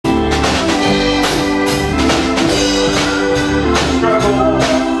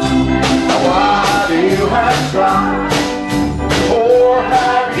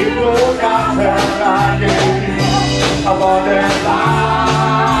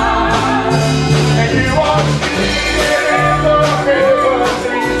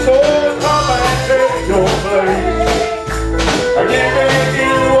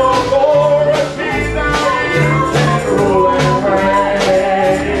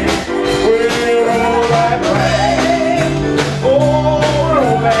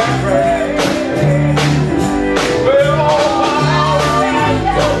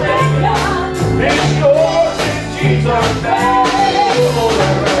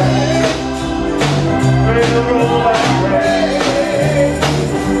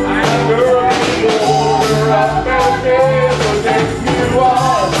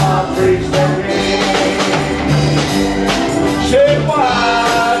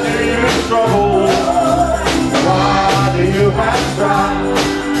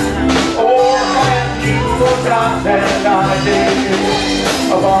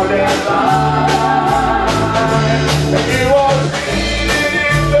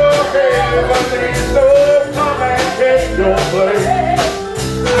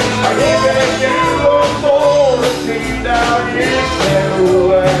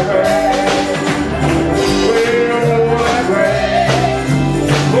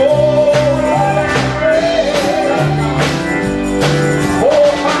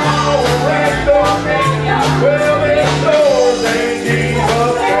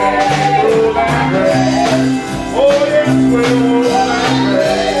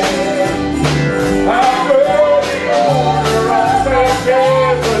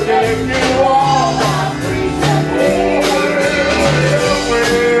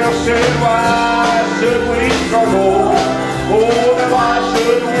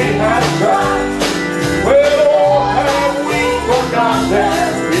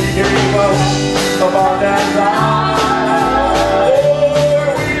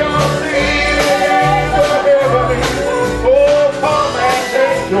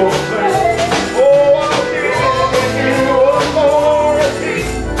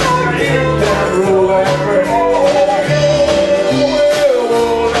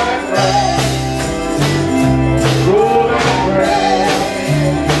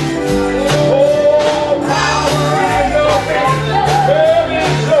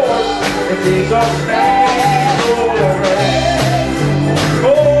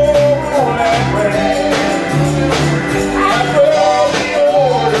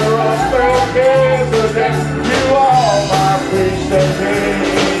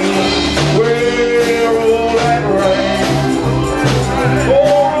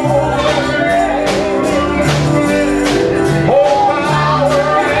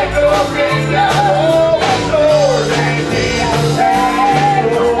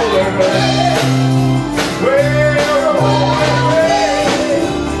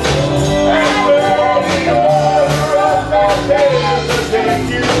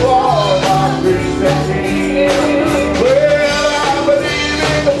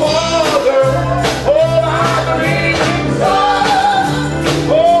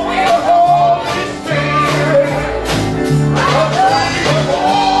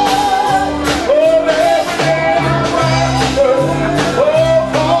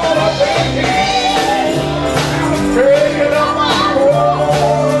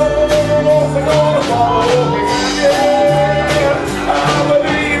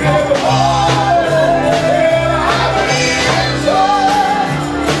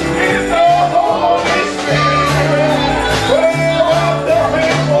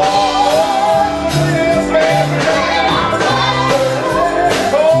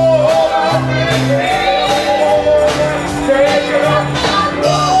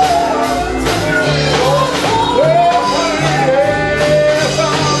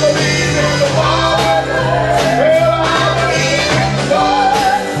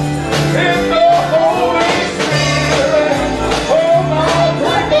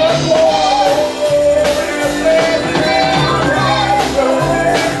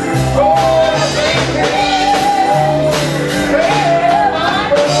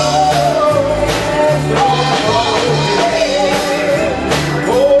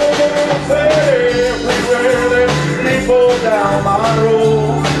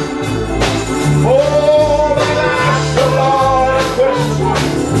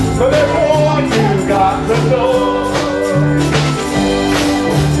But there's one you got to know.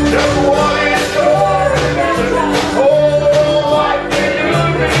 Just one is your remembrance. Oh, what can you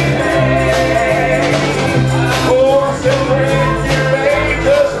remain? Oh, celebrate your age,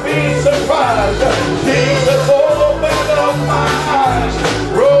 just be surprised. Jesus opened up my eyes,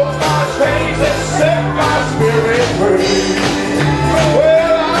 broke my chains and set my spirit free.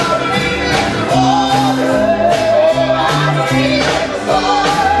 Well, I believe in the Lord. Oh, I believe in the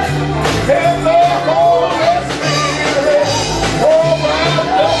Lord.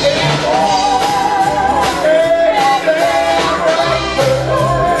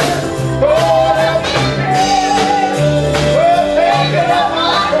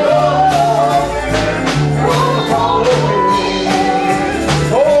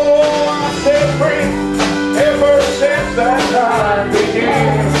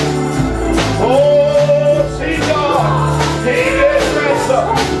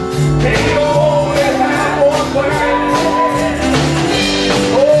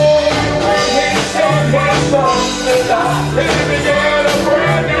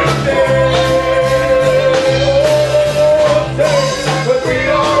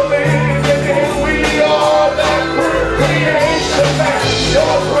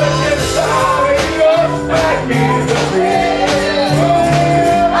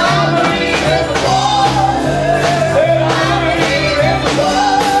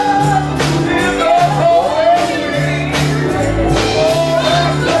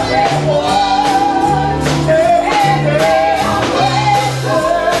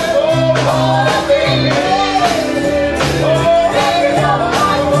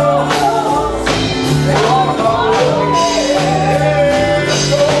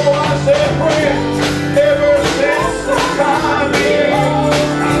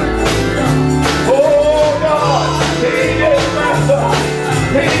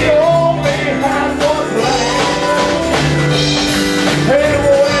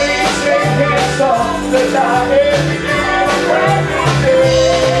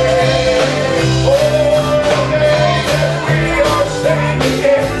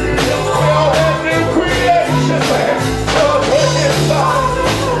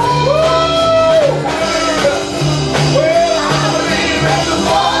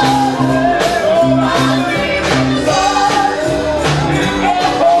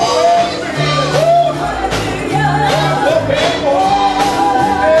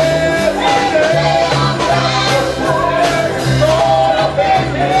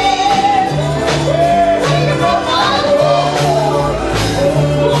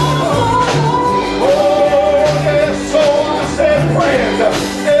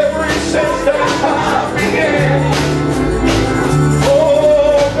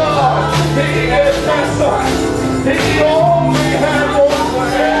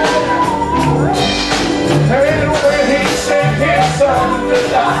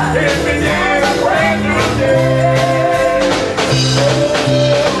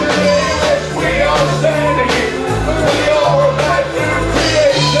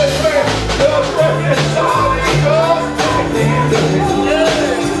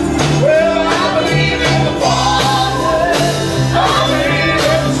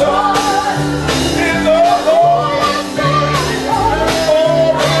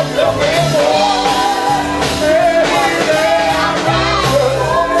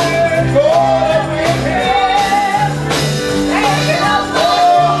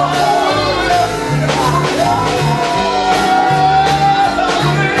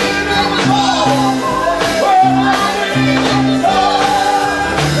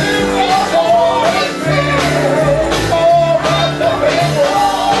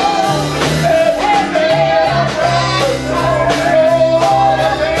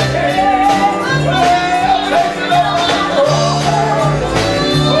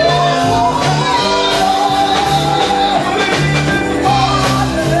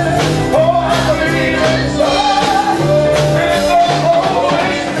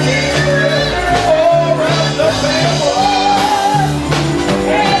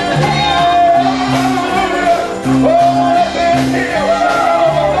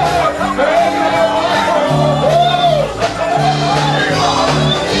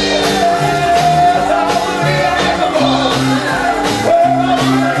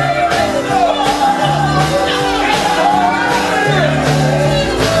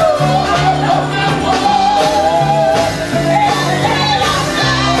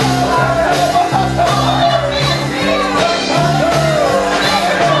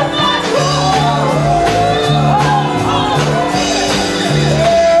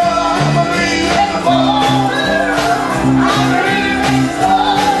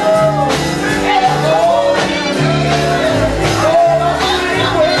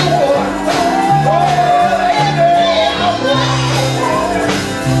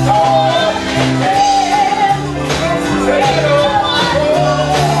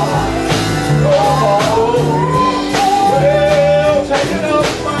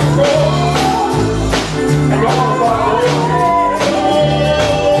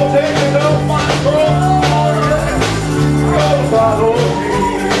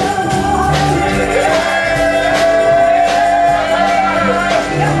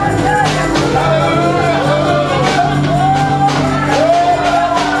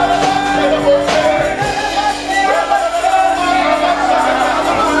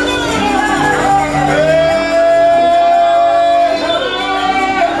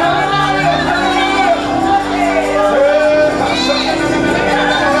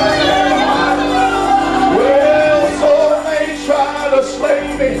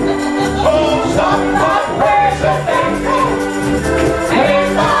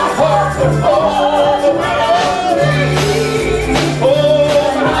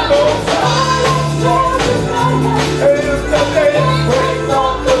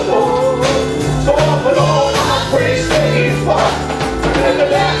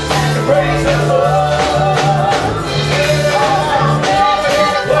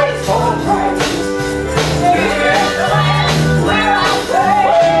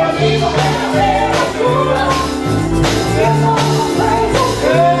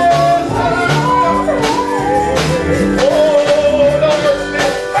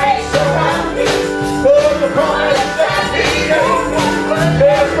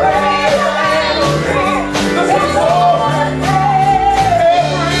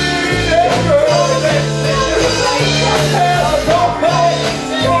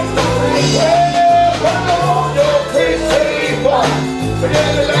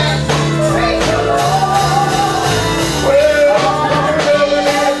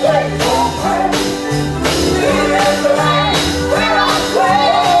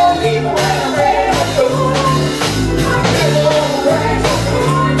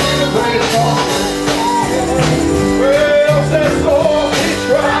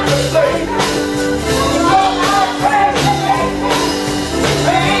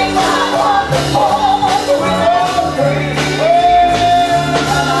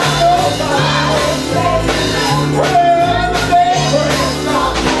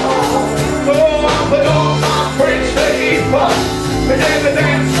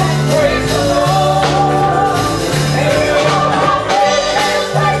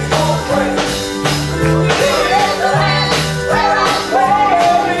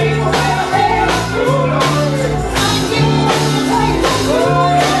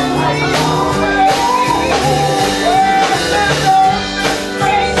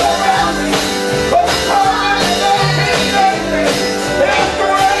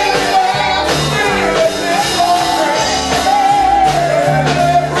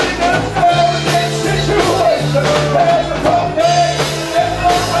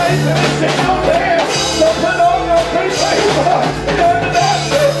 praise and sing on there. So put on your praise, praise God. And under that,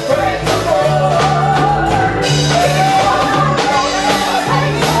 praise the Lord.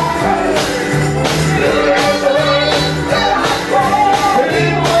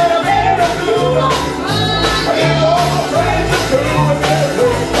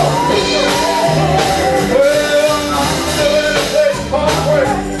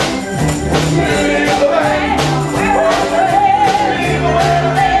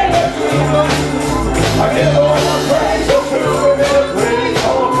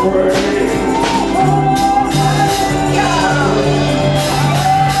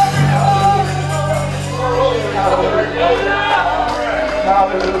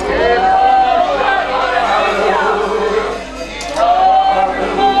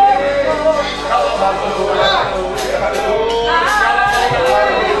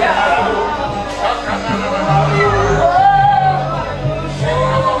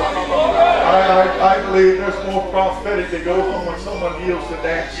 There's more prophetic that goes on when someone yields to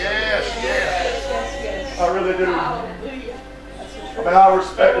dance. Yes. I really do. I mean, I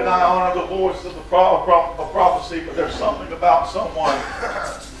respect and I honor the voice of the prophecy, but there's something about someone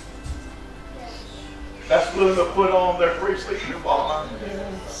that's willing to put on their priestly uniform.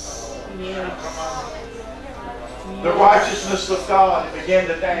 The righteousness of God and begin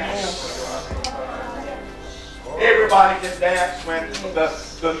to dance. Everybody can dance when the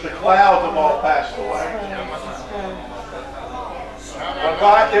clouds have all passed away. But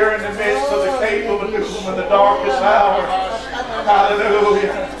right there in the midst of the cave of Adullam in the darkest hour,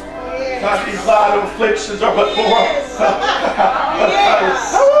 hallelujah. God, these light afflictions are but for a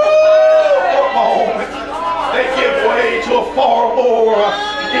moment. They give way to a far more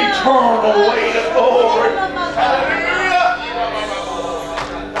eternal weight of glory. Hallelujah.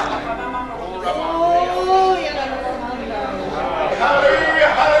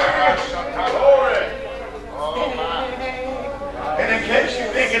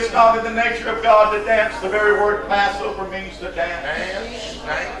 It's not in the nature of God to dance. The very word Passover means to dance.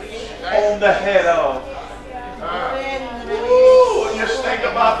 On the head of. Ooh, and just think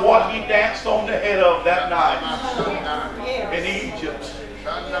about what he danced on the head of that night in Egypt.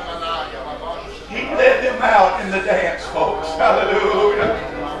 He led them out in the dance, folks. Hallelujah.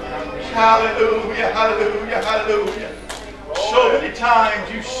 Hallelujah, hallelujah, hallelujah. So many times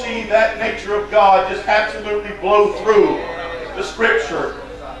you see that nature of God just absolutely blow through the scripture,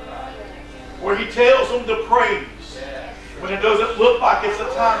 where he tells them to praise when it doesn't look like it's a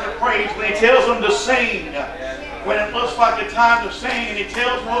time to praise, when he tells them to sing when it looks like a time to sing, and he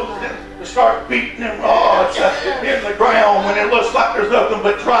tells Moses to start beating them rods in the ground when it looks like there's nothing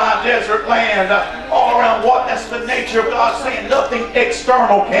but dry desert land all around. What? That's the nature of God saying nothing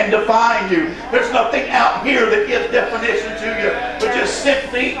external can define you. There's nothing out here that gives definition to you, but just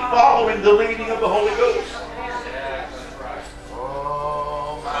simply following the leading of the Holy Ghost.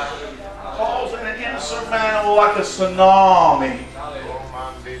 Causing an insurmountable, like a tsunami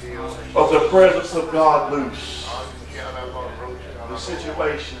of the presence of God loose. The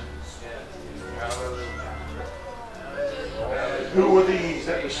situation. Who are these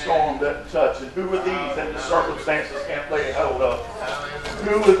that the storm doesn't touch? And who are these that the circumstances can't lay hold of?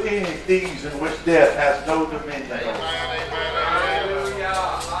 Who are these in which death has no dominion over?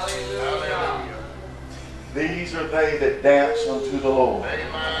 These are they that dance unto the Lord.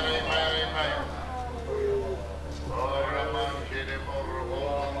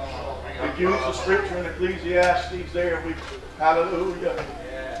 We use the scripture in Ecclesiastes there, and we, hallelujah,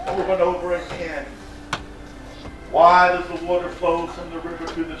 over and over again. Why does the water flow from the river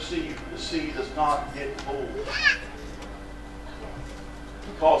to the sea? The sea does not get full.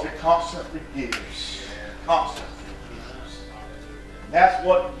 Because it constantly gives. Constantly gives. And that's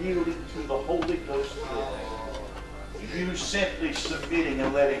what yielding to the Holy Ghost is. You simply submitting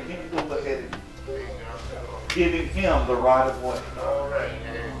and letting Him go ahead of you. Giving Him the right of way.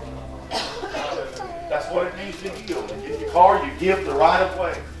 That's what it means to yield. In your car, you give the right of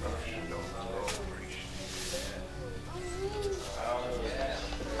way.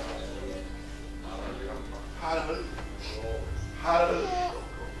 Hallelujah. Hallelujah.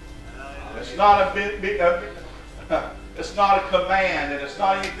 It's not a it's not a command, and it's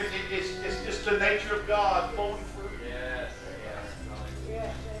not anything. It's just the nature of God flowing through you. Yes.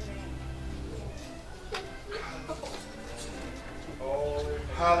 Yes.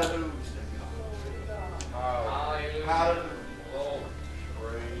 Hallelujah. Hallelujah.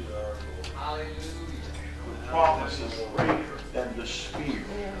 Hallelujah. The promise is greater than the spear.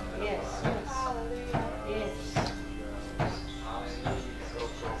 Yes. Yes.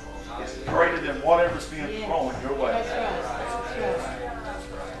 It's greater than whatever's being thrown your way. That's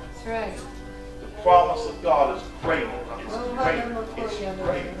right. That's right. The promise of God is great. It's great. It's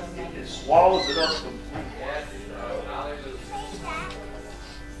great. It swallows it up completely.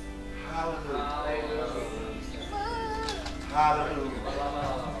 Hallelujah. Hallelujah.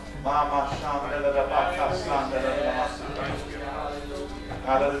 Mama hallelujah.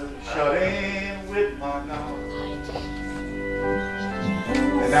 Shut in with my God.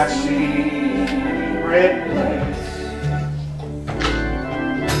 And that secret place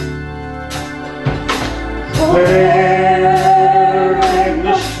where in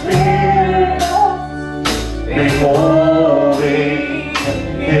the Spirit beholding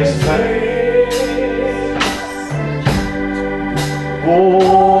His face.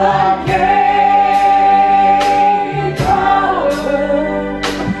 Oh, I gain power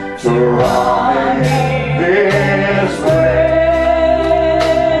to run this race.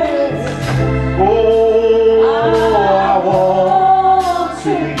 Oh, I want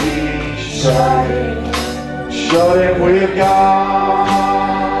to be shut in with God.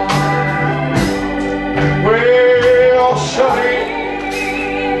 Well, shut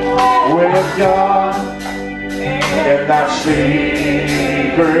in with God in that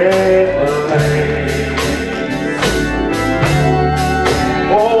secret place.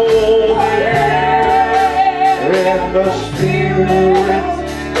 Oh, there in the Spirit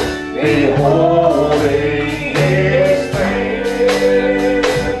beholding His face.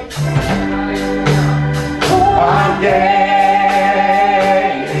 I'm gaining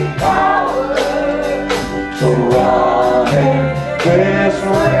power to run this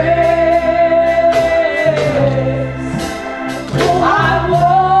race. I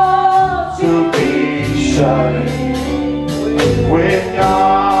want to be shut with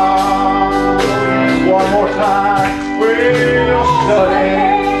God. One more time. We'll shut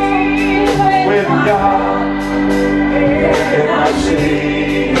in with God. And I see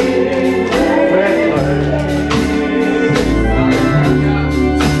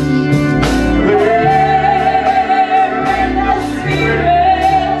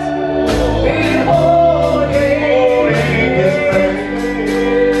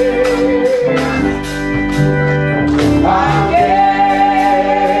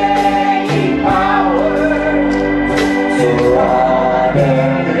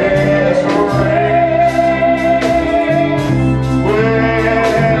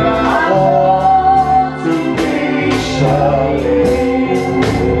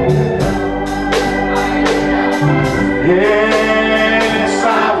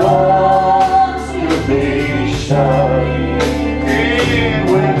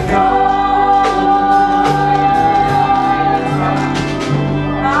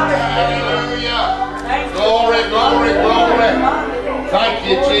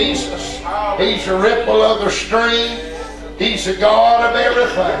He's the ripple of the stream. He's the God of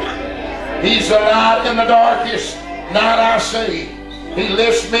everything. He's the light in the darkest night I see. He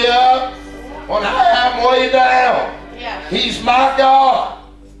lifts me up when I am way down. He's my God.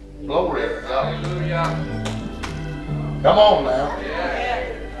 Glory to God. Come on now.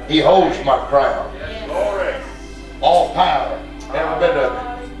 He holds my crown. All power, every bit of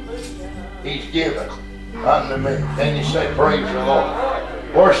it, He's given unto me. Then you say, praise the Lord.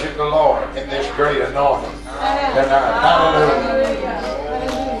 Worship the Lord in this great anointing tonight. Hallelujah.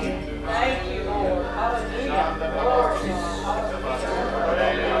 Thank you, Lord. Hallelujah.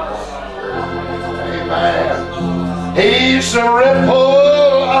 Amen. He's the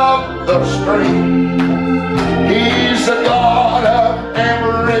ripple of the stream. He's the God of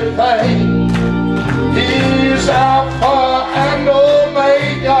everything. He's Alpha and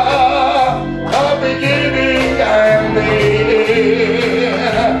Omega, the beginning and the end.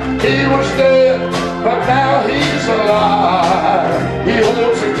 He was dead, but now He's alive. He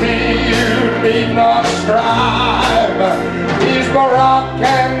holds the key, you need not strive. He's my rock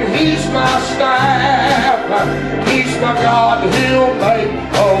and He's my staff. He's my God, He'll make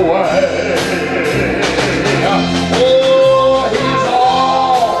a way. Oh, He's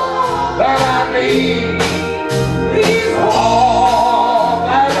all that I need. He's all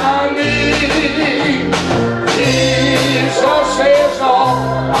that I need. Jesus is all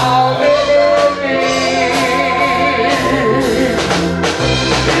I'll ever need.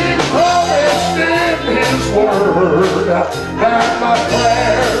 He promised in His word that my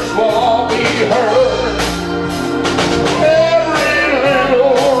prayers will all be heard. Every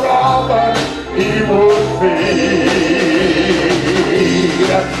little robin He would feed.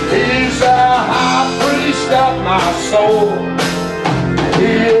 He's the high priest of my soul.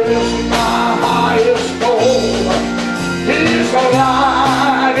 He is my highest goal. He's the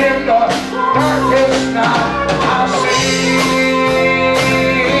light in the darkest night I see.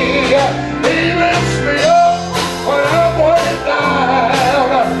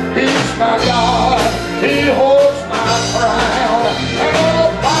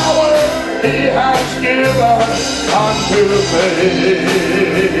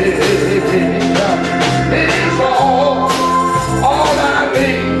 He's all I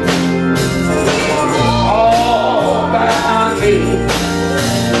need. All that I need.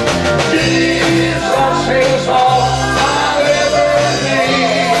 Jesus is all I'll ever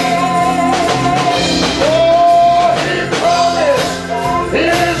need. Oh, He promised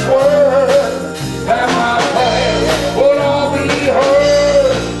in His word that my prayers would all be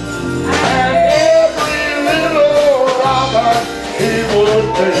heard, and every little robber He would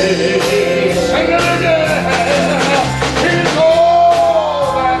pay. Sing it again. He's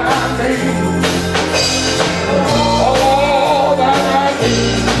all that I need. All that I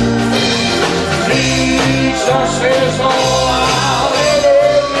need. Jesus is all I'll ever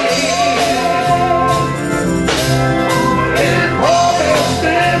need. He promised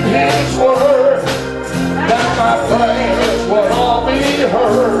in His word that my prayers would all be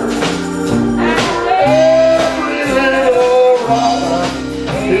heard. Every little robber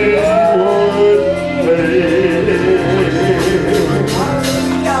He would pay.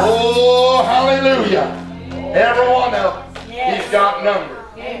 Oh, hallelujah. Every one of them, He's got numbered.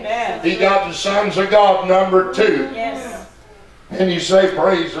 Amen. He got the sons of God numbered too. Yes. And you say,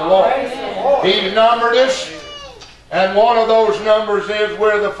 praise the Lord. Praise the Lord. He numbered us. And one of those numbers is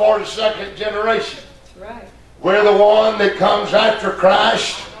we're the 42nd generation. Right. We're the one that comes after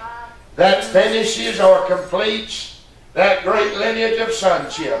Christ, that finishes or completes that great lineage of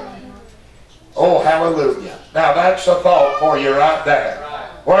sonship. Oh, hallelujah. Now that's a thought for you right there.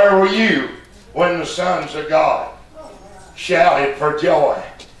 Where were you when the sons of God shouted for joy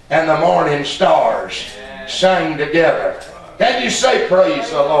and the morning stars sang together? Can you say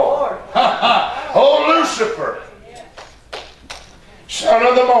praise the Lord? Ha ha! Oh, Lucifer, son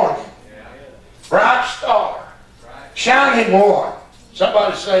of the morning, bright star, shining one.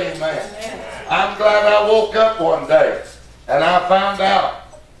 Somebody say amen. I'm glad I woke up one day and I found out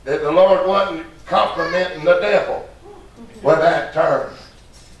that the Lord wasn't complimenting the devil with that term,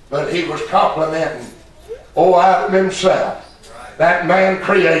 but He was complimenting Adam Himself, that man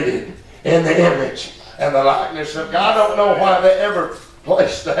created in the image and the likeness of God. I don't know why they ever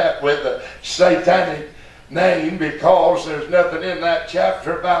placed that with a satanic name, because there's nothing in that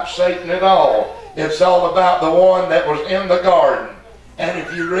chapter about Satan at all. It's all about the one that was in the garden. And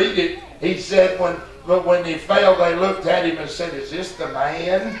if you read it, he said when he fell, they looked at him and said, is this the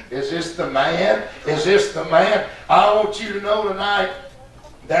man? Is this the man? Is this the man? I want you to know tonight,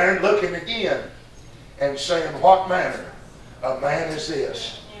 they're looking again and saying, what manner of man is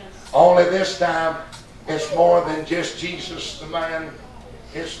this? Only this time, it's more than just Jesus the man.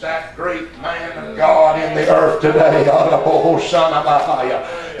 It's that great man of God in the earth today,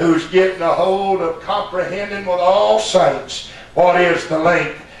 who's getting a hold of comprehending with all saints what is the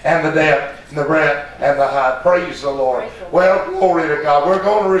length and the depth and the breadth and the height. Praise the Lord. Well, glory to God. We're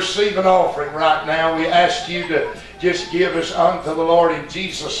going to receive an offering right now. We ask you to just give us unto the Lord in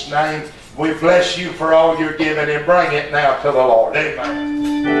Jesus' name. We bless you for all you're giving, and bring it now to the Lord. Amen.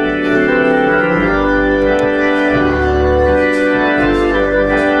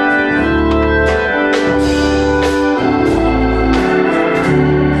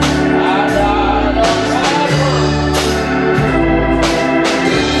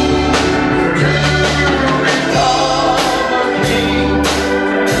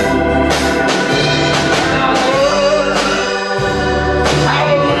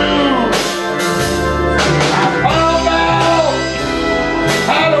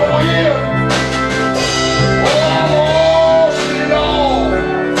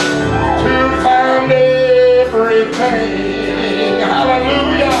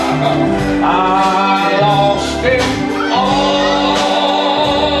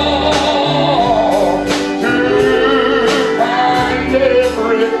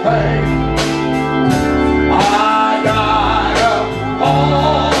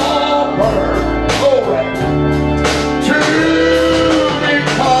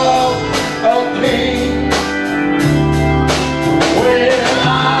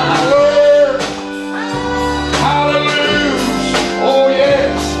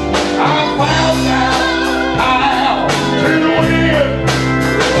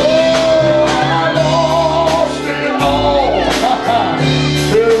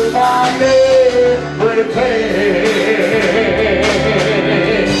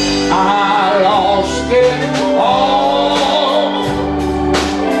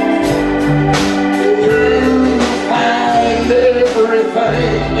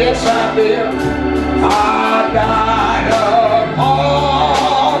 Yes, I did. I died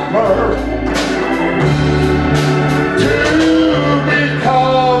upon earth to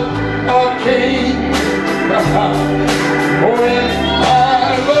become a king.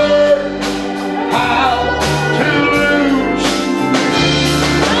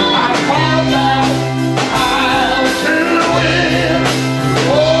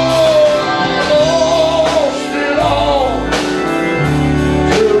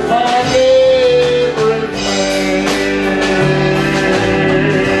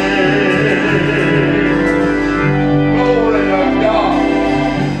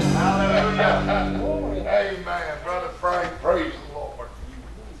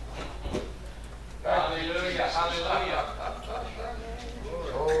 Hallelujah.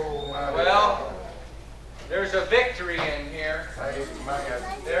 Oh, my Well, there's a victory in here. Amen.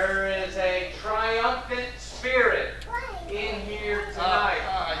 There is a triumphant spirit in here tonight.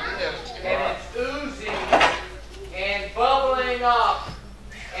 Yes. And it's oozing and bubbling up.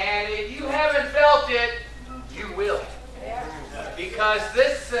 And if you haven't felt it, you will. Because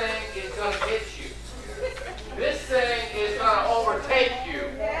this thing is going to hit you. This thing is going to overtake you.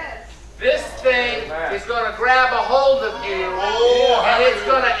 This thing is going to grab a hold of you. And it's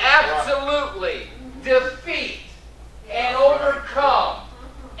going to absolutely defeat and overcome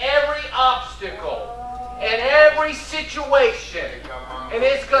every obstacle and every situation. And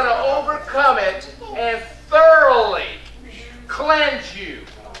it's going to overcome it and thoroughly cleanse you,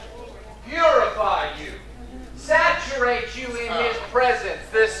 purify you, saturate you in His presence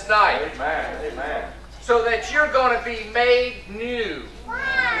this night. Amen. Amen. So that you're going to be made new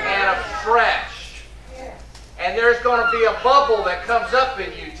and afresh. And there's going to be a bubble that comes up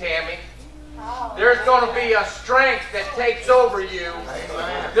in you, Tammy. There's going to be a strength that takes over you.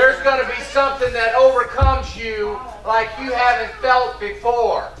 There's going to be something that overcomes you like you haven't felt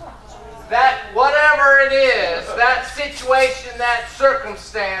before. That whatever it is, that situation, that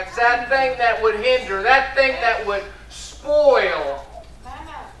circumstance, that thing that would hinder, that thing that would spoil,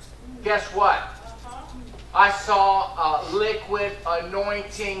 guess what? I saw a liquid,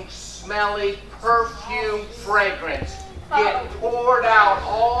 anointing, smelly, perfume fragrance get poured out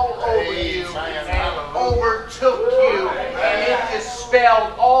all over you and overtook you, and it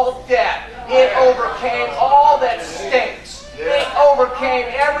dispelled all death. It overcame all that stinks. It overcame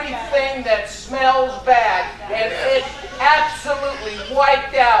everything that smells bad, and it absolutely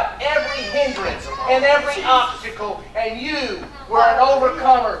wiped out every hindrance and every obstacle, and you were an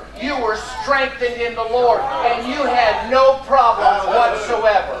overcomer. You were strengthened in the Lord, and you had no problems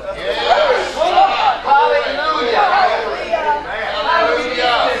whatsoever. Hallelujah. How do we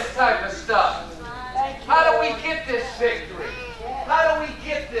get this type of stuff? How do we get this victory? How do we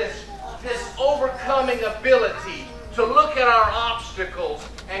get this overcoming ability to look at our obstacles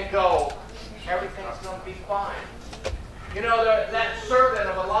and go, everything's going to be fine? You know, that servant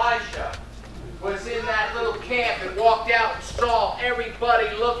of Elijah was in that little camp and walked out and saw everybody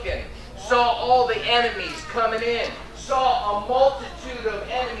looking, saw all the enemies coming in, saw a multitude of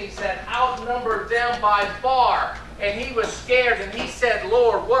enemies that outnumbered them by far, and he was scared, and he said,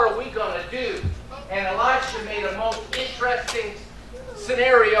 Lord, what are we going to do? And Elisha made a most interesting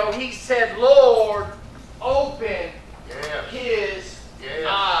scenario. He said, Lord, open his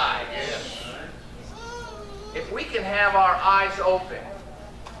eyes. If we can have our eyes open,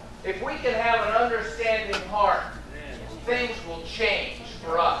 if we can have an understanding heart, things will change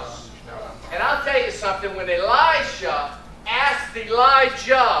for us. And I'll tell you something, when Elisha asked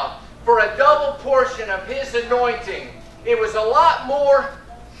Elijah for a double portion of his anointing, it was a lot more.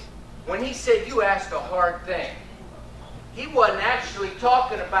 When he said, you asked a hard thing, he wasn't actually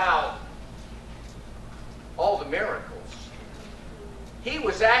talking about all the miracles. He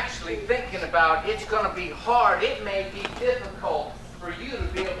was actually thinking about, it's going to be hard. It may be difficult for you to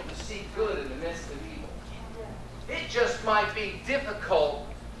be able to see good in the midst of evil. It just might be difficult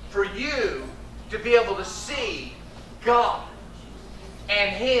for you to be able to see God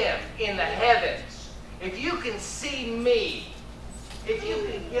and Him in the heavens. If you can see me, if you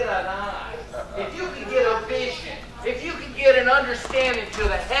can get an eye, if you can get a vision, if you can get an understanding to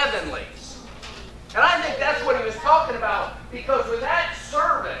the heavenlies. And I think that's what he was talking about, because when that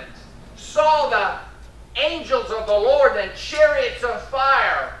servant saw the angels of the Lord and chariots of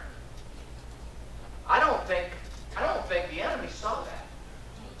fire, I don't think the enemy saw that.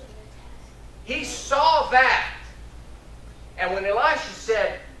 He saw that. And when Elisha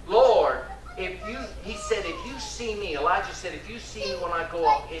said, Lord, he said, if you see me, Elijah said, if you see me when I go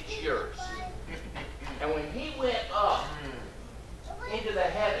up, it's yours. And when he went up into the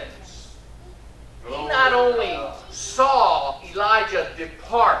heavens, he not only saw Elijah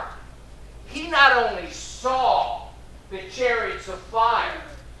depart, he not only saw the chariots of fire,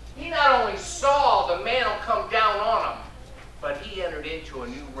 he not only saw the mantle come down on him, but he entered into a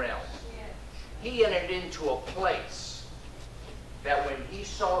new realm. He entered into a place that when he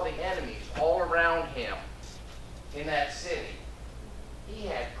saw the enemies all around him in that city, he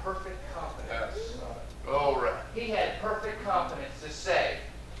had perfect confidence. Glory. He had perfect confidence to say,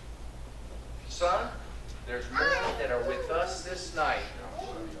 son, there's more that are with us this night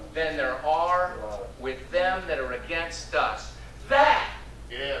than there are with them that are against us. That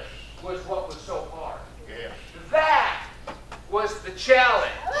was what was so hard. That was the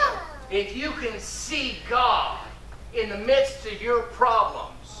challenge. If you can see God in the midst of your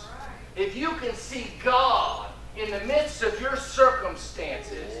problems, if you can see God in the midst of your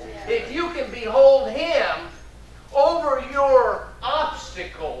circumstances, if you can behold Him over your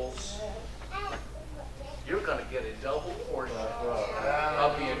obstacles, you're going to get a double portion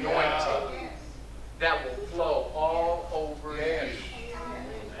of the anointing that will flow all over you.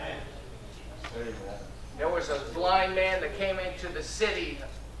 There was a blind man that came into the city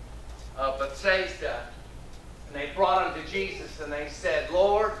of Bethsaida, and they brought him to Jesus, and they said,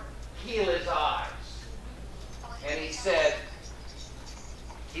 Lord, heal his eyes. And he said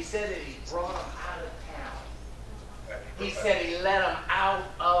that he brought him out of town. He said he let him out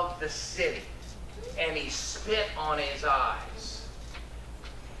of the city, and he spit on his eyes.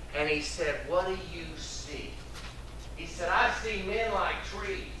 And he said, what do you see? He said, I see men like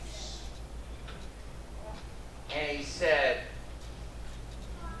trees. And he said,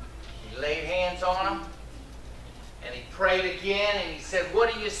 he laid hands on him, and he prayed again, and he said,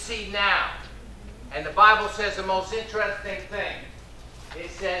 what do you see now? And the Bible says the most interesting thing. It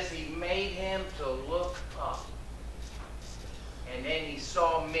says he made him to look up. And then he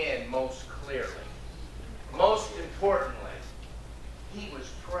saw men most clearly. Most importantly, he was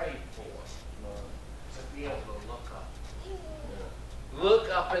prayed for to be able to look up. Look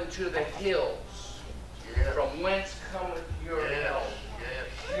up into the hills. From whence cometh your help?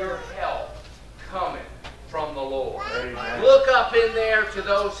 Your help cometh from the Lord. Amen. Look up in there to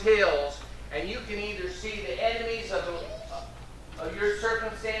those hills, and you can either see the enemies of your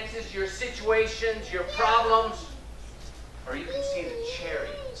circumstances, your situations, your problems, or you can see the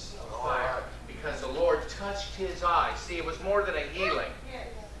chariots of fire, because the Lord touched his eyes. See, it was more than a healing.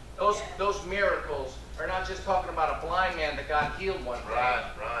 Those miracles are not just talking about a blind man that got healed one day.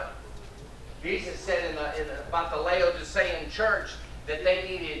 Right. Jesus said about the Laodicean church that they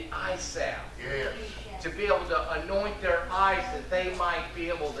needed eye salve to be able to anoint their eyes that they might be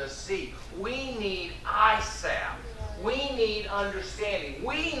able to see. We need eye salve. We need understanding.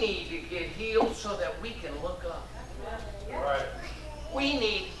 We need to get healed so that we can look up. Right. We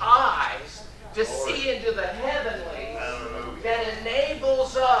need eyes to see into the heavenly that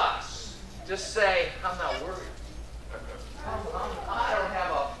enables us to say, I'm not worried. I don't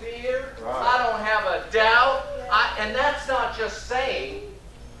have a fear. I don't have a doubt. And that's not just saying.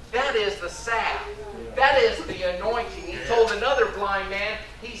 That is the salve. That is the anointing. He told another blind man,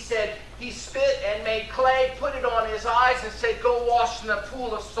 he said, he spit and made clay, put it on his eyes, and said, go wash in the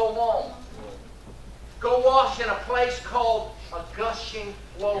pool of Siloam. Go wash in a place called a gushing,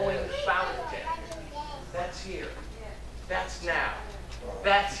 flowing fountain. That's here. That's now.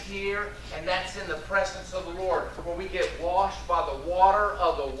 That's here, and that's in the presence of the Lord, where we get washed by the water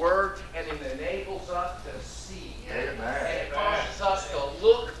of the Word, and it enables us to see. Amen. And it causes us to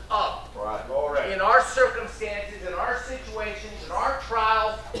look up. Right. In our circumstances, in our situations, in our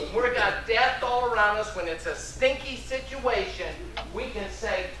trials, when we've got death all around us, when it's a stinky situation, we can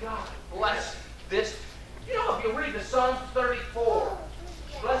say, God bless this. You know, if you read the Psalms 34,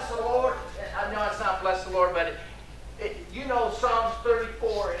 bless the Lord. I know it's not bless the Lord, but you know Psalms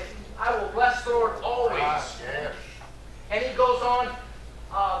 34, I will bless the Lord always. Yes. And he goes on,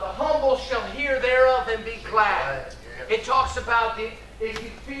 the humble shall hear thereof and be glad. Yes. It talks about if you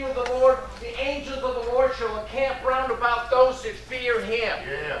fear the Lord, the angels of the Lord shall encamp round about those that fear him.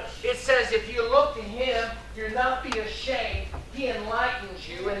 Yes. It says if you look to him, you'll not be ashamed. He enlightens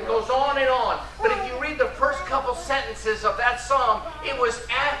you. And it goes on and on. But if you read the first couple sentences of that psalm, it was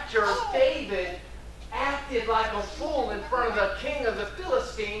after David acted like a fool in front of the king of the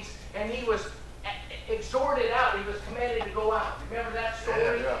Philistines, and he was exhorted out. He was commanded to go out. Remember that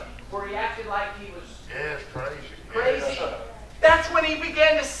story? Where he acted like he was crazy. That's when he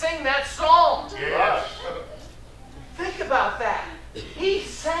began to sing that song. Yes. Think about that. He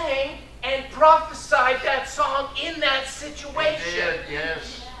sang and prophesied that song in that situation. He did,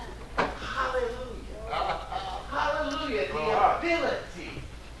 yes. Hallelujah. Hallelujah. The ability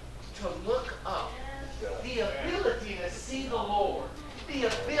to look up. The ability to see the Lord. The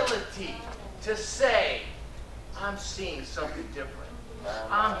ability to say, I'm seeing something different.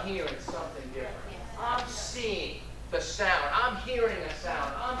 I'm hearing something different. I'm seeing the sound. I'm hearing a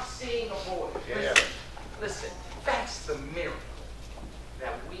sound. I'm seeing a voice. Yeah. Listen, that's the miracle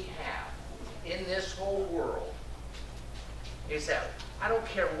that we have in this whole world, is that I don't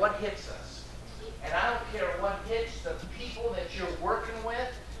care what hits us, and I don't care what hits the people that you're working with,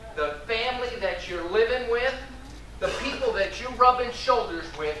 the family that you're living with, the people that you're rubbing shoulders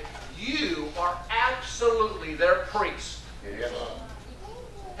with, you are absolutely their priest. Yes.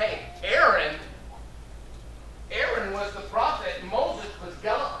 Hey, Aaron was the prophet, and Moses was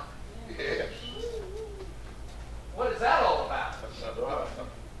God. Yes. What is that all about?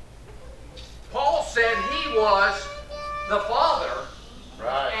 Paul said he was the Father,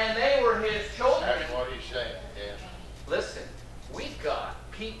 Right. and they were His children. That's what he's saying. Yeah. Listen, we've got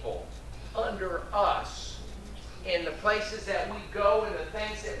people under us in the places that we go and the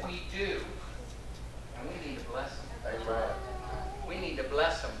things that we do. And we need to bless them. Amen. We need to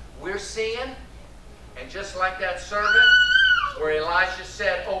bless them. We're seeing, and just like that servant, where Elijah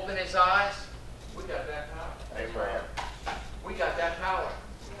said, open his eyes, we got that power. Amen. We got that power.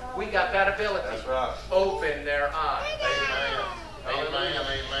 We got that ability. That's right. Open their eyes. Amen. Amen.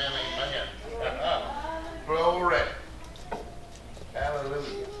 Amen. Amen. Glory.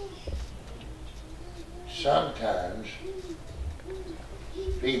 Hallelujah. Sometimes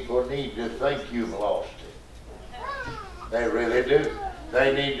people need to think you've lost it. They really do.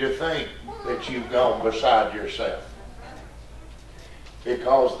 They need to think that you've gone beside yourself.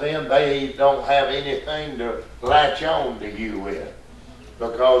 Because then they don't have anything to latch on to you with.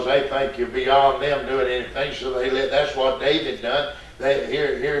 Because they think you're beyond them doing anything, so that's what David done.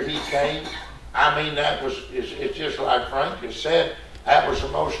 Here he came. I mean, it's just like Frank has said, that was the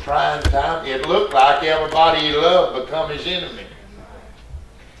most trying time. It looked like everybody he loved become his enemy.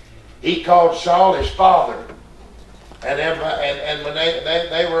 He called Saul his father. And when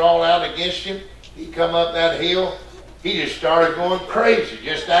they were all out against him, he come up that hill, he just started going crazy,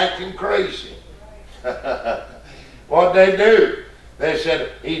 just acting crazy. What'd they do? They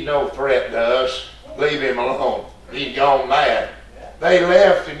said, he's no threat to us. Leave him alone. He's gone mad. They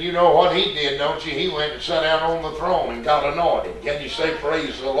left, and you know what he did, don't you? He went and sat down on the throne and got anointed. Can you say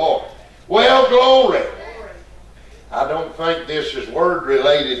praise the Lord? Well, glory. I don't think this is word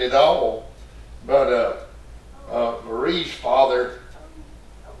related at all, but Marie's father,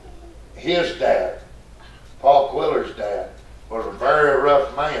 his dad, Paul Quiller's dad, was a very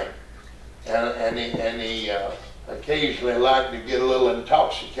rough man, and he occasionally liked to get a little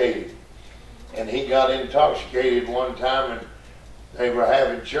intoxicated. And he got intoxicated one time, and they were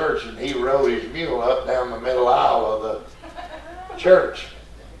having church, and he rode his mule up down the middle aisle of the church.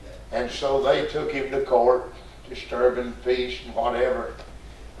 And so they took him to court, disturbing peace and whatever,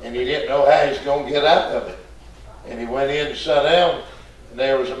 and he didn't know how he was going to get out of it. And he went in and sat down, and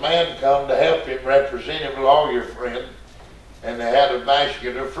there was a man come to help him, representative lawyer friend, and they had a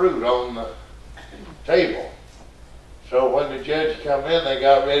basket of fruit on the table. So when the judge come in, they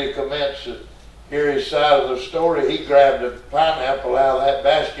got ready to commence to hear his side of the story. He grabbed a pineapple out of that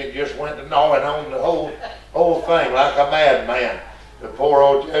basket and just went to gnawing on the whole thing like a madman. The poor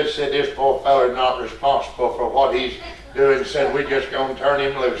old judge said, this poor fellow is not responsible for what he's doing. Said, we're just going to turn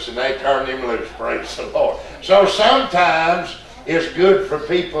him loose. And they turned him loose, praise the Lord. So sometimes it's good for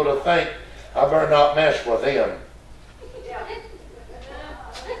people to think, I better not mess with him.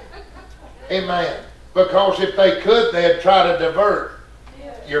 Amen. Because if they could, they'd try to divert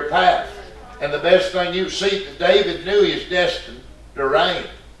your path. And the best thing you see, David knew he was destined to reign.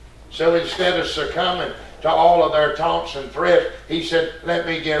 So instead of succumbing to all of their taunts and threats, he said, let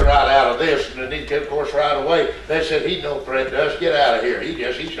me get right out of this. And then, of course, right away, they said, he's no threat to us. Get out of here.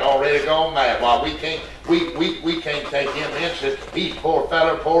 He's already gone mad. Why, we can't take him in. Said, he's poor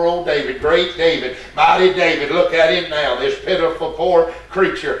fellow, poor old David, great David, mighty David. Look at him now, this pitiful, poor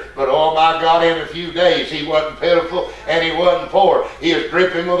creature. But oh my God, in a few days, he wasn't pitiful and he wasn't poor. He was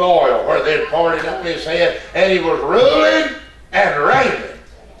dripping with oil where they'd poured it on his head, and he was ruling and reigning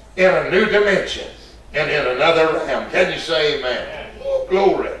in a new dimension and in another realm. Can you say amen? Oh,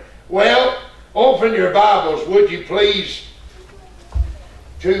 glory. Well, open your Bibles, would you please,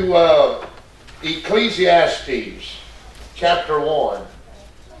 to Ecclesiastes chapter 1.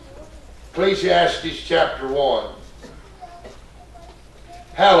 Ecclesiastes chapter 1.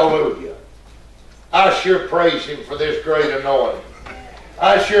 Hallelujah. I sure praise him for this great anointing.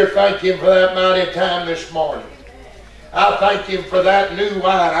 I sure thank him for that mighty time this morning. I thank him for that new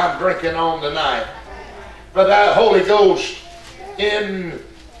wine I'm drinking on tonight. For that Holy Ghost in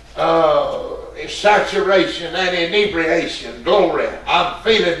saturation and inebriation. Glory. I'm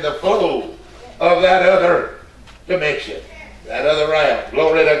feeling the flow of that other dimension, that other realm.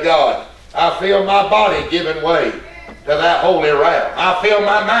 Glory to God. I feel my body giving way to that holy realm. I feel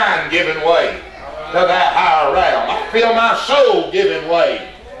my mind giving way to that higher realm. I feel my soul giving way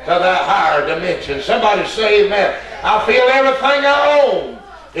to that higher dimension. Somebody say amen. I feel everything I own.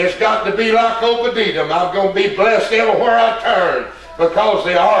 It's got to be like Obadiah. I'm going to be blessed everywhere I turn because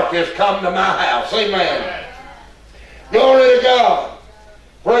the ark has come to my house. Amen. Glory to God.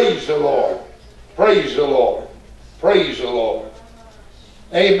 Praise the Lord. Praise the Lord. Praise the Lord.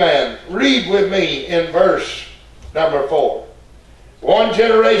 Amen. Read with me in verse number 4. One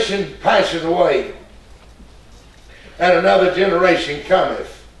generation passeth away, and another generation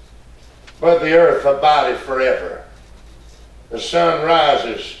cometh. but the earth abideth forever. The sun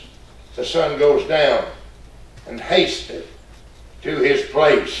rises, the sun goes down, and hasteth to his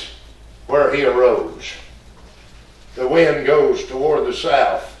place where he arose. The wind goes toward the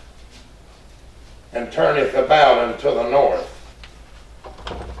south, and turneth about unto the north,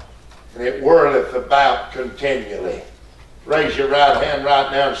 and it whirleth about continually. Raise your right hand right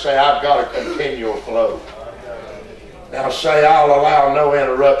now and say, I've got a continual flow. Now say, I'll allow no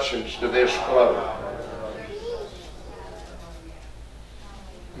interruptions to this flow.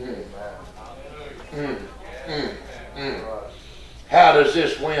 How does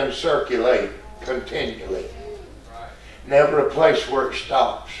this wind circulate continually? Never a place where it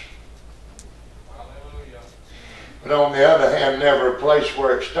stops. But on the other hand, never a place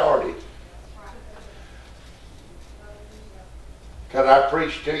where it started. Could I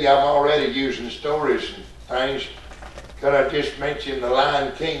preach to you? I'm already using stories and things. Could I just mention the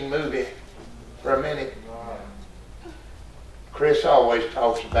Lion King movie for a minute? Chris always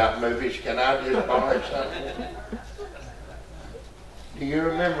talks about movies. Can I just borrow something? Do you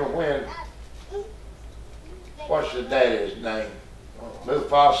remember when, what's the daddy's name?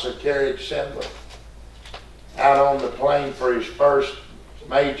 Mufasa carried Simba out on the plain for his first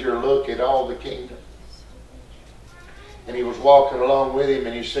major look at all the kingdom. And he was walking along with him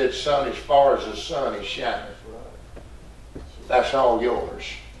and he said, son, as far as the sun is shining, that's all yours.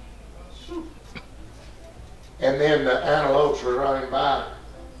 And then the antelopes were running by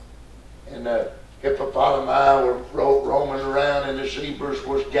and the hippopotami were roaming around and the zebras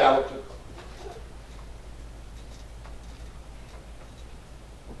was galloping.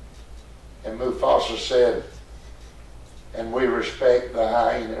 And Mufasa said, and we respect the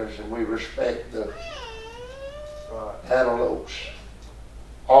hyenas and we respect the antelopes.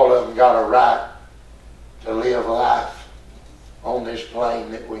 All of them got a right to live life on this plain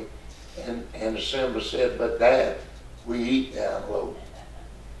that we, and Simba said, but Dad, we eat the antelope.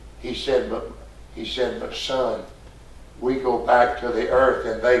 He said, but son, we go back to the earth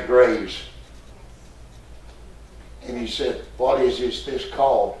and they graze. And he said, what is this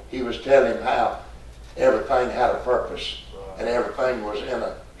called? He was telling him how everything had a purpose and everything was in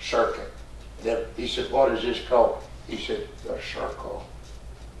a circuit. He said, what is this called? He said, the circle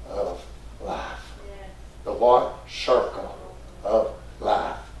of life. The what? Circle of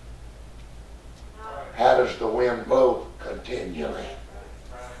life. How does the wind blow? Continually.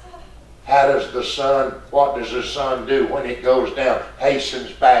 How does the sun, what does the sun do when it goes down?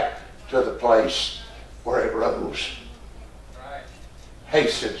 Hastens back to the place where it rose.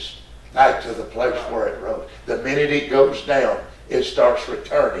 Hastens back to the place where it rose. The minute it goes down, it starts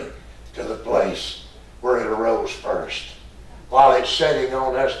returning to the place where it arose first. While it's setting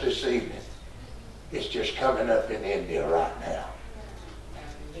on us this evening, it's just coming up in India right now.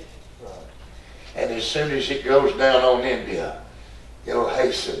 And as soon as it goes down on India, it'll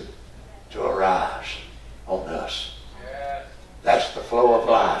hasten to arise on us. That's the flow of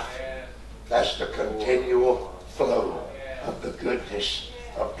life. That's the continual flow of the goodness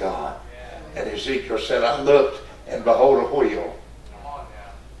of God. And Ezekiel said, I looked and behold a wheel.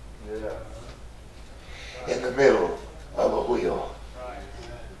 In the middle of a wheel.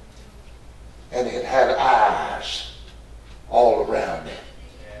 And it had eyes all around it.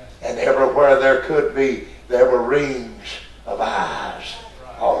 And everywhere there could be, there were rings of eyes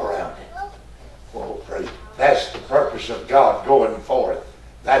all around it. Oh, praise. That's the purpose of God going forth.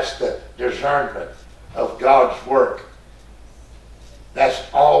 That's the discernment of God's work. That's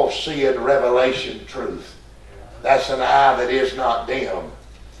all-seeing revelation truth. That's an eye that is not dim.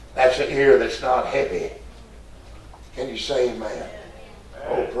 That's an ear that's not heavy. Can you say amen?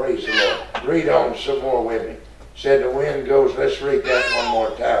 Oh, praise the Lord. Read on some more with me. Said the wind goes, let's read that one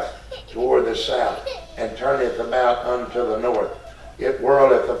more time, toward the south, and turneth about unto the north. It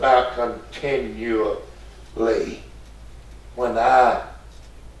whirleth about continually. When I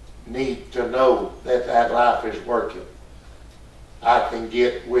need to know that that life is working, I can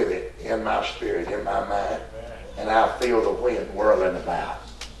get with it in my spirit, in my mind, and I feel the wind whirling about.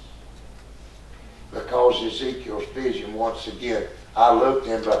 Because Ezekiel's vision, once again, I looked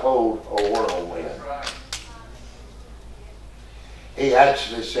and behold a whirlwind. He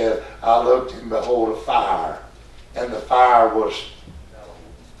actually said, I looked and behold a fire, and the fire was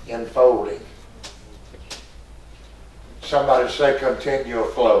enfolding. Somebody say continual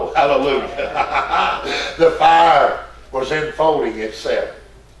flow. Hallelujah. The fire was enfolding itself.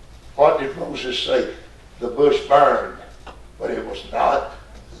 What did Moses say? The bush burned, but it was not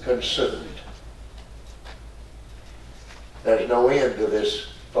consumed. There's no end to this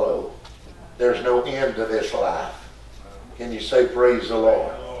flow. There's no end to this life. Can you say praise the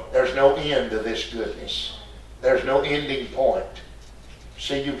Lord? There's no end to this goodness. There's no ending point.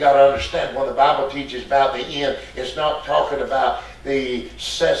 See, you've got to understand when the Bible teaches about the end, it's not talking about the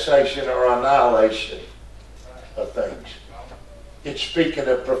cessation or annihilation of things. It's speaking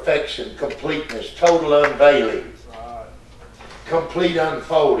of perfection, completeness, total unveiling, complete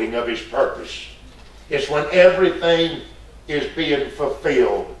unfolding of His purpose. It's when everything is being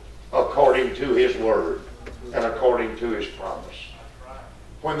fulfilled according to His Word and according to His promise.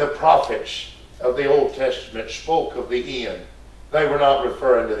 When the prophets of the Old Testament spoke of the end, they were not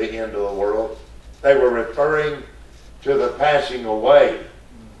referring to the end of the world. They were referring to the passing away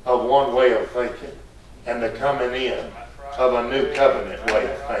of one way of thinking and the coming in of a new covenant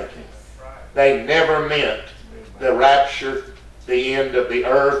way of thinking. They never meant the rapture, the end of the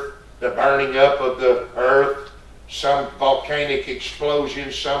earth, the burning up of the earth, some volcanic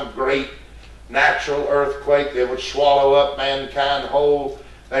explosion, some great natural earthquake that would swallow up mankind whole.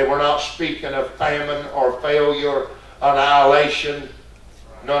 They were not speaking of famine or failure, annihilation.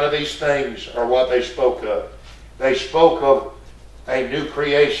 None of these things are what they spoke of. They spoke of a new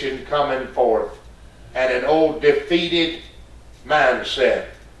creation coming forth and an old defeated mindset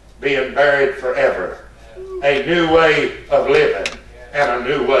being buried forever. A new way of living and a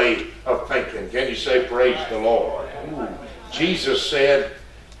new way of thinking. Can you say praise the Lord? Ooh. Jesus said,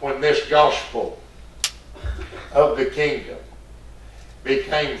 when this gospel of the kingdom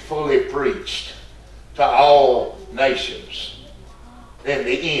became fully preached to all nations, then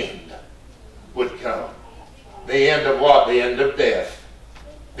the end would come. The end of what? The end of death.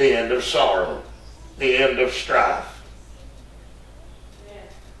 The end of sorrow. The end of strife.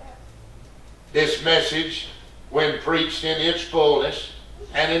 This message, when preached in its fullness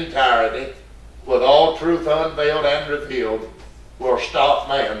and entirety, with all truth unveiled and revealed, will stop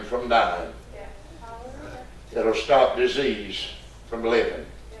man from dying. It'll stop disease from living.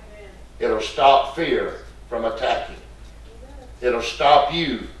 It'll stop fear from attacking. It'll stop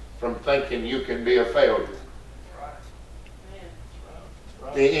you from thinking you can be a failure.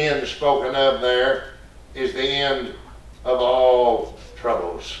 The end spoken of there is the end of all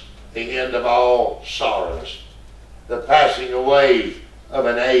troubles, the end of all sorrows, the passing away of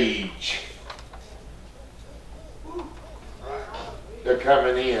an age, the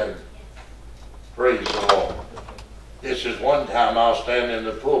coming in. Praise the Lord. This is one time I'll stand in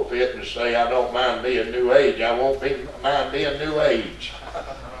the pulpit and say, I don't mind being new age. I won't mind being new age.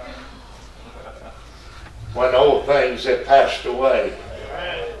 When old things have passed away.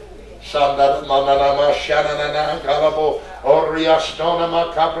 For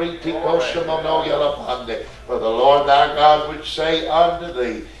the Lord thy God would say unto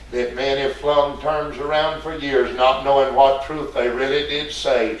thee, that men have flung terms around for years, not knowing what truth they really did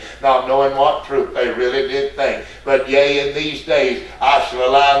say, not knowing what truth they really did think. But yea, in these days I shall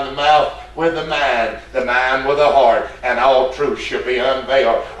align the mouth with the mind with the heart, and all truth shall be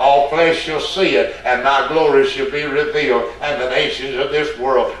unveiled. All flesh shall see it, and my glory shall be revealed, and the nations of this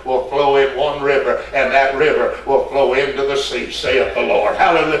world will flow in one river, and that river will flow into the sea, saith the Lord.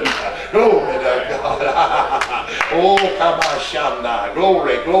 Hallelujah. Glory to God. Oh, Kamashana.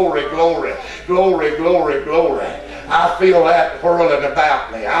 Glory, glory, glory. Glory, glory, glory. I feel that whirling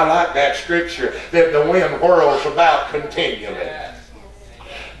about me. I like that scripture that the wind whirls about continually.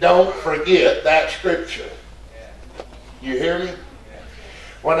 Don't forget that scripture. You hear me?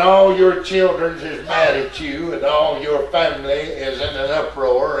 When all your children is mad at you and all your family is in an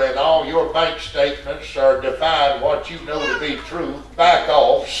uproar and all your bank statements are defying what you know to be truth, back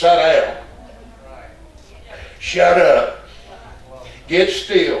off, sit down, shut up, get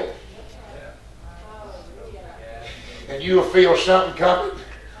still, and you'll feel something coming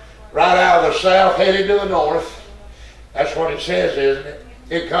right out of the south headed to the north. That's what it says, isn't it?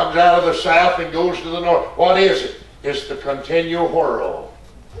 It comes out of the south and goes to the north. What is it? It's the continual whirl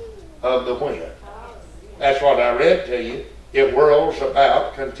of the wind. That's what I read to you. It whirls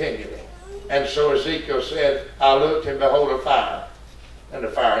about continually. And so Ezekiel said, I looked and behold a fire. And the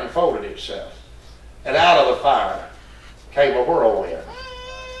fire unfolded itself. And out of the fire came a whirlwind.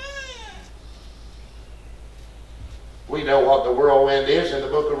 We know what the whirlwind is in the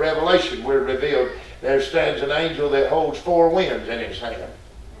book of Revelation. We're revealed. There stands an angel that holds 4 winds in his hand.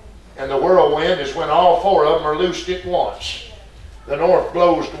 And the whirlwind is when all 4 of them are loosed at once. The north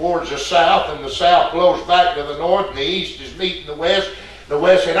blows towards the south, and the south blows back to the north, and the east is meeting the west,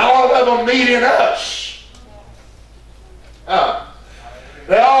 and all of them meet in us.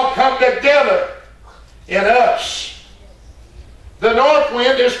 They all come together in us. The north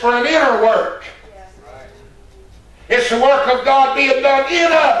wind is for an inner work. It's the work of God being done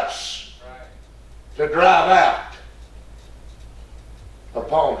in us to drive out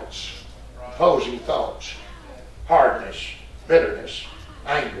opponents, opposing thoughts, hardness, bitterness,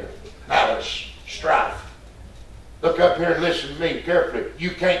 anger, malice, strife. Look up here and listen to me carefully.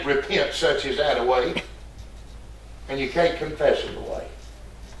 You can't repent such as that away, and you can't confess it away.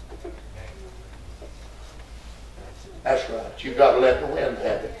 That's right. You've got to let the wind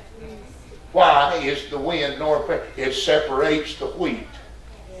have it. Why is the wind north? It separates the wheat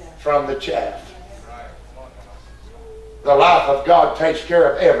from the chaff. The life of God takes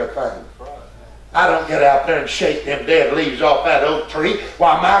care of everything. I don't get out there and shake them dead leaves off that oak tree.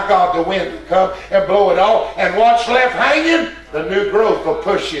 Why, my God, the wind will come and blow it all, and what's left hanging, the new growth will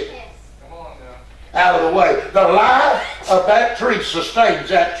push it out of the way. The life of that tree sustains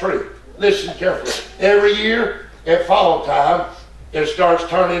that tree. Listen carefully. Every year at fall time, it starts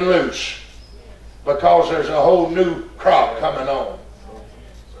turning loose because there's a whole new crop coming on.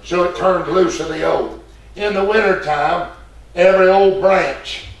 So it turns loose of the old. In the winter time, every old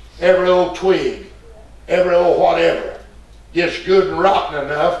branch, every old twig, every old whatever gets good and rotten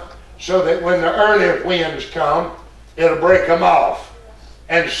enough so that when the early winds come, it'll break them off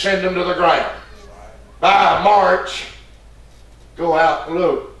and send them to the ground. By March, go out and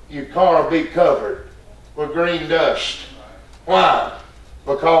look. Your car will be covered with green dust. Why?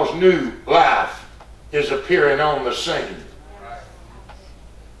 Because new life is appearing on the scene.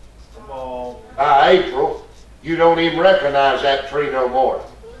 By April, you don't even recognize that tree no more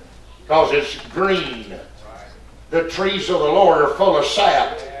because it's green. The trees of the Lord are full of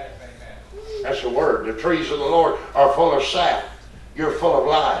sap. That's the word. The trees of the Lord are full of sap. You're full of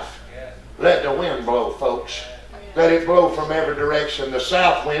life. Let the wind blow, folks. Let it blow from every direction. The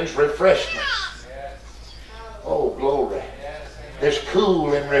south wind's refreshment. Oh, glory. It's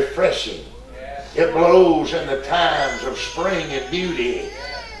cool and refreshing. It blows in the times of spring and beauty.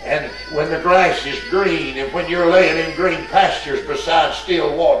 And when the grass is green, and when you're laying in green pastures beside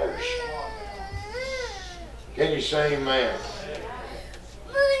still waters. Can you say amen?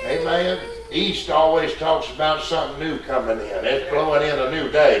 Amen. East always talks about something new coming in. It's blowing in a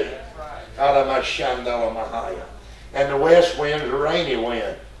new day. And the west wind is a rainy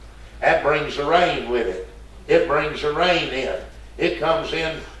wind. That brings the rain with it. It brings the rain in. It comes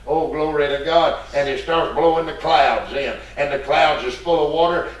in, oh glory to God, and it starts blowing the clouds in. And the clouds is full of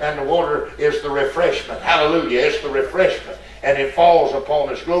water, and the water is the refreshment. Hallelujah, it's the refreshment. And it falls upon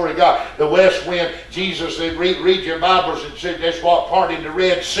us. Glory to God. The west wind, Jesus said, read your Bibles and said that's what parted the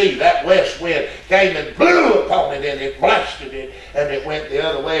Red Sea. That west wind came and blew upon it, and it blasted it, and it went the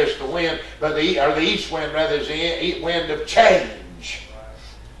other way as the wind, but the east wind rather is the wind of change.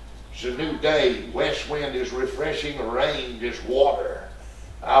 It's a new day. West wind is refreshing. Rain is water.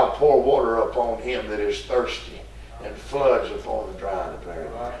 I'll pour water upon him that is thirsty, and floods upon the dry and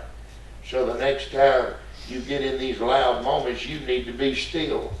barren land. So the next time you get in these loud moments, you need to be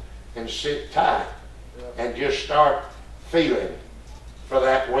still and sit tight and just start feeling for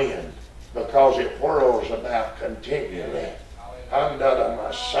that wind, because it whirls about continually. And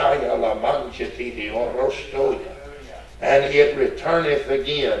it returneth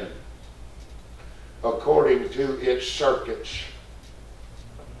again according to its circuits.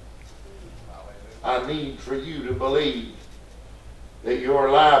 I need for you to believe that your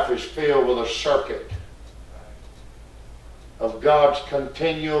life is filled with a circuit of God's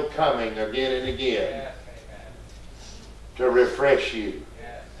continual coming again and again to refresh you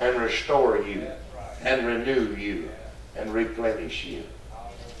and restore you and renew you and replenish you.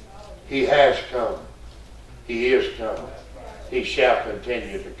 He has come. He is come. He shall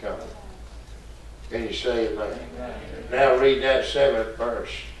continue to come. Can you say amen? Now read that 7th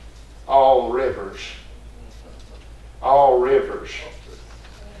verse. All rivers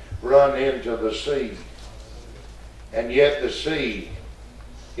run into the sea, and yet the sea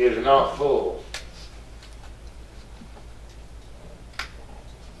is not full.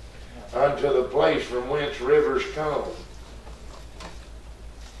 Unto the place from whence rivers come,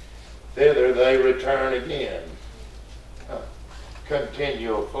 thither they return again.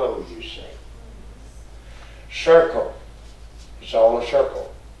 Continual flow, you see. Circle. It's all a circle.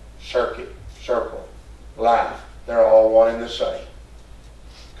 Circuit, circle, life. They're all one and the same.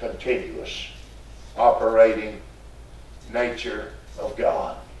 Continuous, operating nature of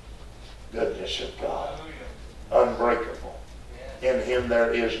God, goodness of God, unbreakable. In him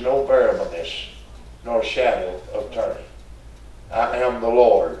there is no variableness, nor shadow of turning. I am the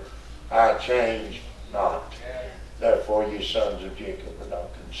Lord, I change not. Therefore you sons of Jacob are not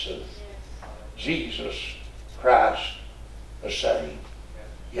consumed. Jesus Christ the same,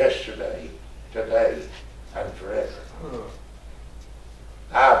 yesterday, today, and forever.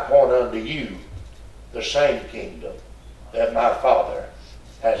 I appoint unto you the same kingdom that my Father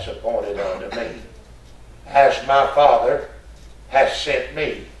has appointed unto me, as my Father has sent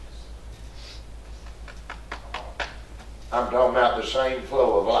me. I'm talking about the same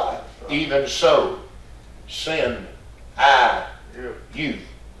flow of life. Even so, send I you.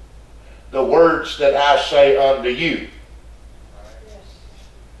 The words that I say unto you,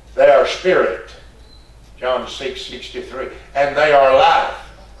 they are spirit. John 6:63. And they are life.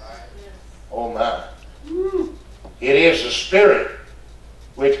 Oh my. It is the spirit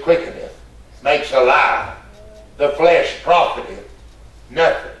which quickeneth, makes alive. The flesh profiteth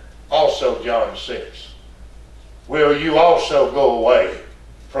nothing. Also John 6. Will you also go away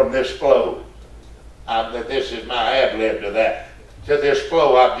from this flow? This is my ad-lib to that. To this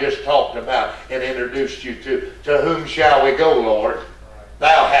flow I've just talked about and introduced you to. To whom shall we go, Lord?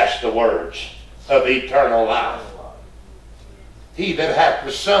 Thou hast the words of eternal life. He that hath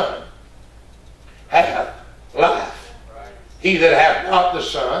the Son hath life. He that hath not the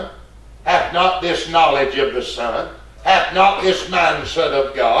Son hath not this knowledge of the Son, hath not this mindset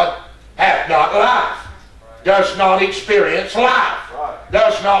of God, hath not life, does not experience life,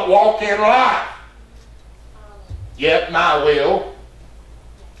 does not walk in life. Yet my will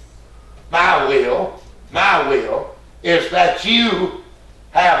is that you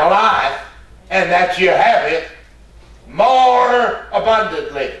have life and that you have it more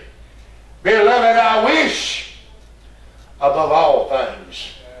abundantly. Beloved, I wish above all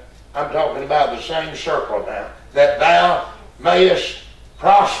things, I'm talking about the same circle now, that thou mayest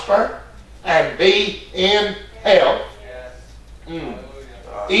prosper and be in health,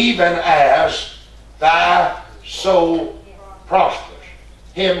 even as thy soul prospers.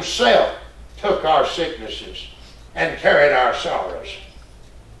 Himself took our sicknesses and carried our sorrows,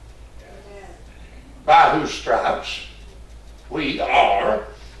 by whose stripes we are,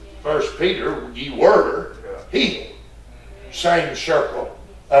 1 Peter, ye were healed. Same circle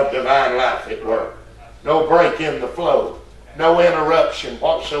of divine life at work. No break in the flow, no interruption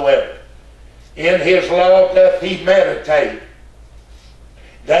whatsoever. In his law doth he meditate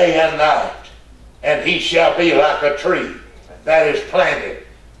day and night, and he shall be like a tree that is planted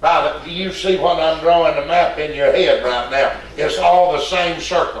by the... You see what I'm drawing the map in your head right now? It's all the same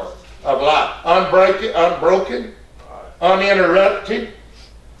circle of life. Unbroken, uninterrupted.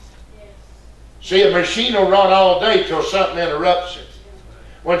 See, a machine will run all day till something interrupts it.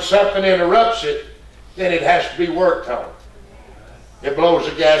 When something interrupts it, then it has to be worked on. It blows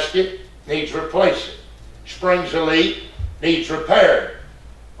a gasket, needs replacing. Springs a leak, needs repaired.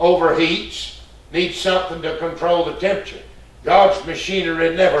 Overheats, needs something to control the temperature. God's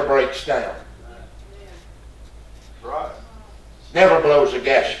machinery never breaks down. That's right. Never blows a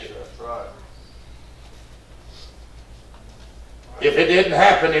gasket. That's right. If it didn't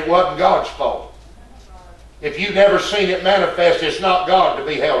happen, it wasn't God's fault. If you've never seen it manifest, it's not God to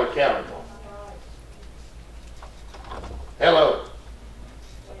be held accountable. Hello.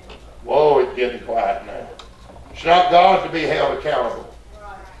 Whoa, it's getting quiet now. It's not God to be held accountable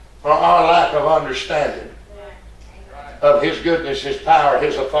for our lack of understanding of His goodness, His power,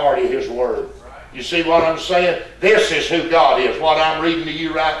 His authority, His word. You see what I'm saying? This is who God is. What I'm reading to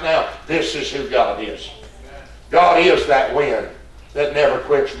you right now, this is who God is. God is that wind that never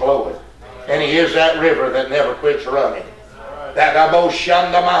quits blowing. And He is that river that never quits running. That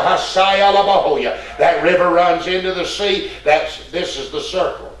river runs into the sea. This is the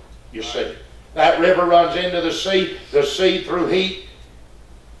circle, you see. That river runs into the sea through heat.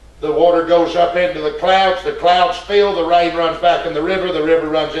 The water goes up into the clouds fill, the rain runs back in the river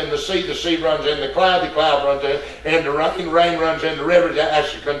runs in the sea runs in the cloud runs into rain runs in the river.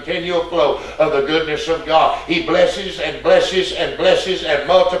 That's the continual flow of the goodness of God. He blesses and blesses and blesses and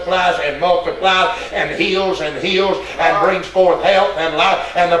multiplies and heals and brings forth health and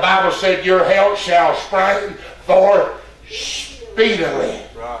life. And the Bible said, your health shall spring forth speedily.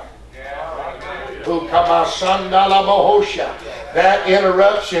 That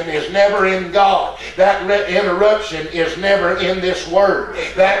interruption is never in God. That interruption is never in this Word.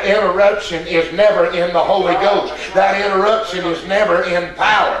 That interruption is never in the Holy Ghost. That interruption is never in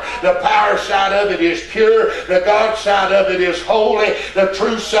power. The power side of it is pure. The God side of it is holy. The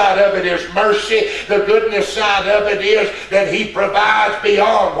true side of it is mercy. The goodness side of it is that He provides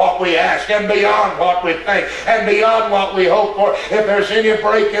beyond what we ask and beyond what we think and beyond what we hope for. If there's any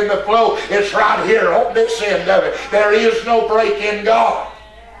break in the flow, it's right here on this end of it. There is no break in God.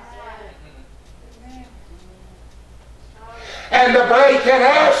 And the break in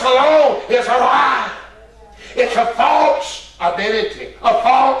us alone is a lie. It's a false identity, a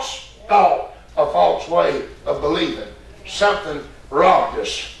false thought, a false way of believing. Something robbed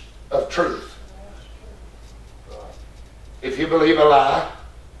us of truth. If you believe a lie,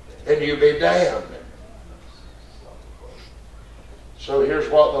 and you be damned. So here's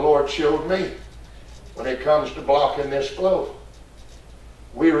what the Lord showed me when it comes to blocking this flow.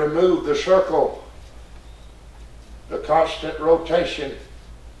 We remove the circle, the constant rotation,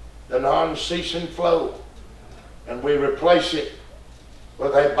 the non-ceasing flow, and we replace it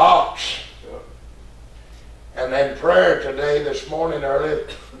with a box. And then prayer today, this morning, early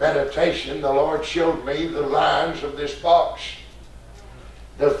meditation, the Lord showed me the lines of this box.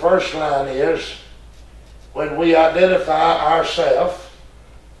 The first line is when we identify ourselves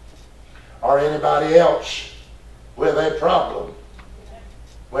or anybody else with a problem.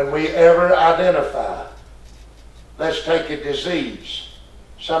 When we ever identify, let's take a disease.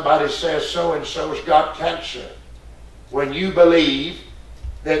 Somebody says so-and-so's got cancer. When you believe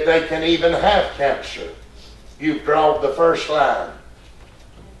that they can even have cancer, you've drawn the first line.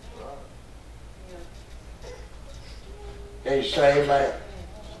 Can you say amen?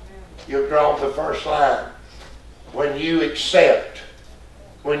 You've drawn the first line. When you accept,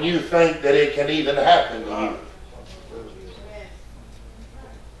 when you think that it can even happen to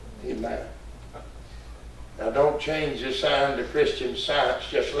you. Amen. Now don't change the sign to Christian Science.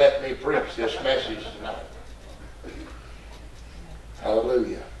 Just let me preach this message tonight.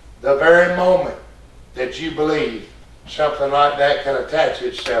 Hallelujah. The very moment that you believe something like that can attach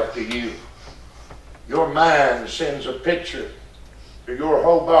itself to you, your mind sends a picture to your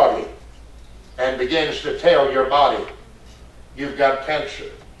whole body and begins to tell your body, you've got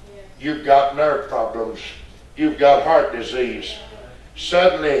cancer, you've got nerve problems, you've got heart disease.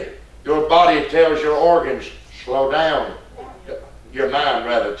 Suddenly, your body tells your organs, slow down. Your mind,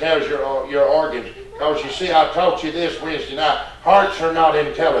 rather, tells your organs. Because you see, I taught you this Wednesday night. Hearts are not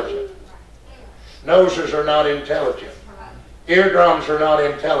intelligent. Noses are not intelligent. Eardrums are not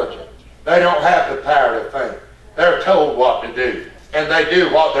intelligent. They don't have the power to think. They're told what to do. And they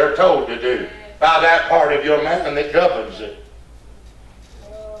do what they're told to do by that part of your mind that governs it.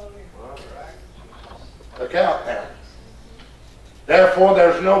 Look out now. Therefore,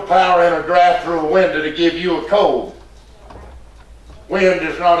 there's no power in a draft through a window to give you a cold. Wind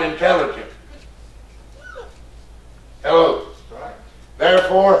is not intelligent. Hello.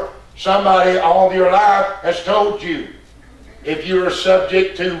 Therefore, somebody all your life has told you, if you are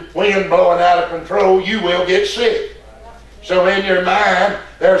subject to wind blowing out of control, you will get sick. So in your mind,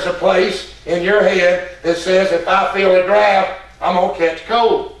 there's a place in your head that says, if I feel a draft, I'm going to catch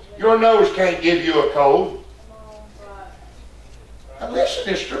cold. Your nose can't give you a cold. Now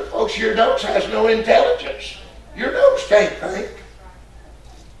listen, it's true, folks. Your nose has no intelligence. Your nose can't think.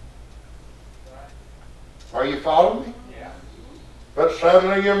 Are you following me? Yeah. But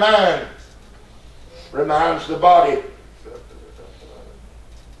suddenly your mind reminds the body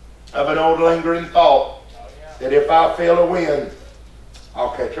of an old lingering thought that if I feel a wind,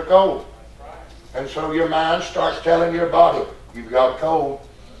 I'll catch a cold. And so your mind starts telling your body, you've got a cold.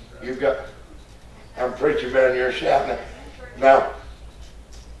 You've got... I'm preaching better than you're shouting. Now,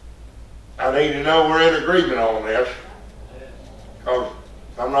 I need to know we're in agreement on this. Because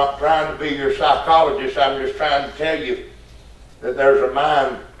I'm not trying to be your psychologist. I'm just trying to tell you that there's a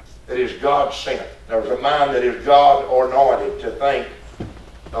mind that is God sent. There's a mind that is God anointed to think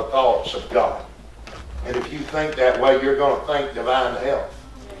the thoughts of God. And if you think that way, you're going to think divine health.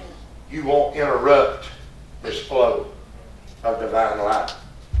 You won't interrupt this flow of divine life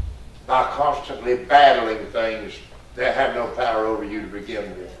by constantly battling things that have no power over you to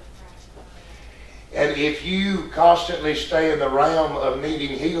begin with. And if you constantly stay in the realm of needing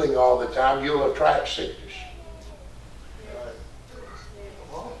healing all the time, you'll attract sickness.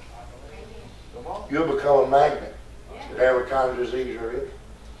 You'll become a magnet to every kind of disease there is,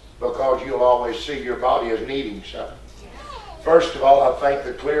 because you'll always see your body as needing something. First of all, I think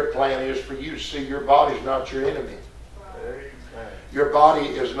the clear plan is for you to see your body's not your enemy. Your body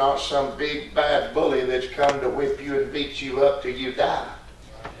is not some big bad bully that's come to whip you and beat you up till you die.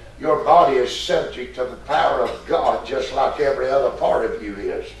 Your body is subject to the power of God just like every other part of you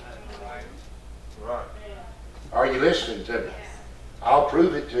is. Right. Are you listening to me? I'll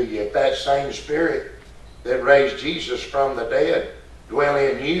prove it to you. If that same Spirit that raised Jesus from the dead dwell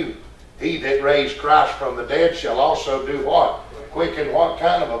in you, he that raised Christ from the dead shall also do what? Quicken what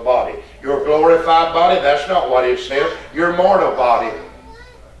kind of a body? Your glorified body? That's not what it says. Your mortal body.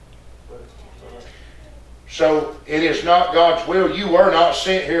 So it is not God's will. You were not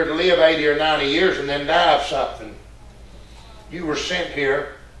sent here to live 80 or 90 years and then die of something. You were sent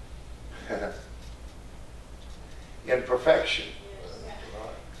here in perfection,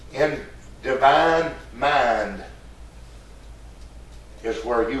 in divine mind is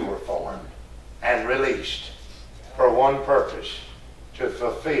where you were formed and released for one purpose, to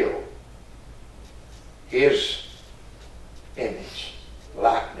fulfill His image,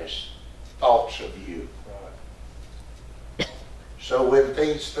 likeness, thoughts of you. So when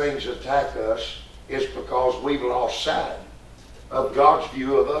these things attack us, it's because we've lost sight of God's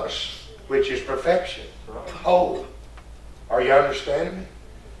view of us, which is perfection, whole. Are you understanding me?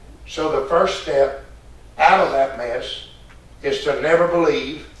 So the first step out of that mess is to never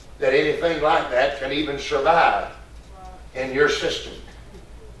believe that anything like that can even survive in your system.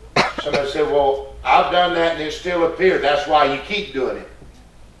 Somebody said, well, I've done that and it still appeared. That's why you keep doing it.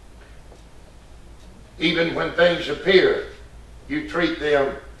 Even when things appear, you treat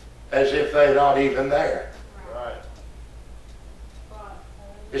them as if they're not even there. Right.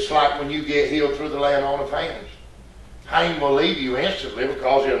 It's like when you get healed through the laying on of hands. Pain will leave you instantly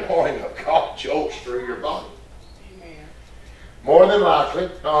because the anointing of God jolts through your body. Amen. More than likely,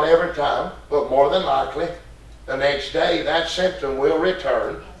 not every time, but more than likely, the next day that symptom will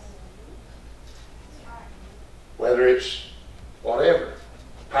return. Whether it's whatever,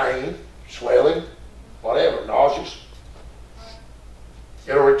 pain, swelling, whatever, nauseous,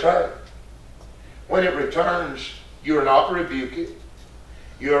 it'll return. When it returns, you're not to rebuke it.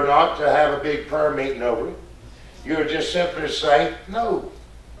 You're not to have a big prayer meeting over it. You're just simply to say, no,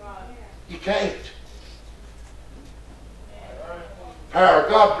 you can't. Power of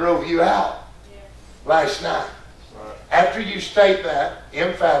God drove you out last night. After you state that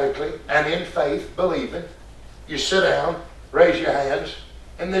emphatically and in faith, believing, you sit down, raise your hands,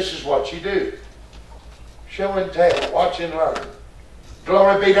 and this is what you do. Show and tell, watch and learn.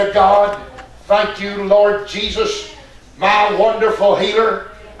 Glory be to God. Thank you, Lord Jesus, my wonderful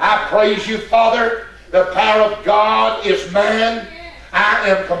healer. I praise you, Father. The power of God is man. I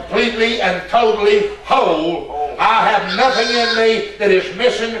am completely and totally whole. I have nothing in me that is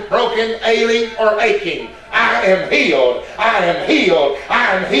missing, broken, ailing, or aching. I am healed. I am healed.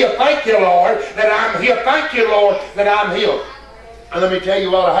 I am healed. Thank you, Lord, that I'm healed. Thank you, Lord, that I'm healed. And let me tell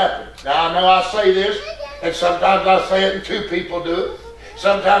you what happened. Now, I know I say this, and sometimes I say it and two people do it.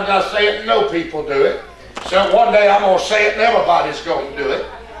 Sometimes I say it and no people do it. So one day I'm going to say it and everybody's going to do it.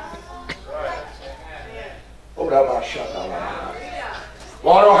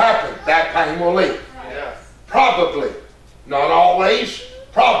 What will happen? That pain will leave. Probably. Not always.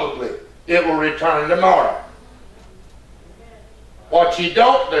 Probably. It will return tomorrow. What you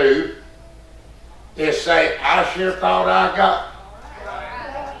don't do is say, I sure thought I got.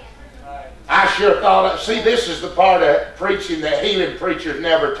 I sure thought. See, this is the part of preaching that healing preachers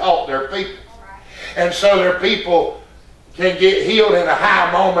never taught their people. And so their people can get healed in a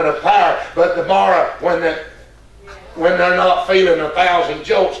high moment of power, but tomorrow when they're not feeling 1,000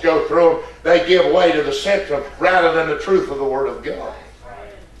 jolts go through them, they give way to the symptom rather than the truth of the Word of God.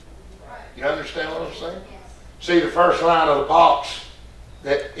 You understand what I'm saying? See, the first line of the box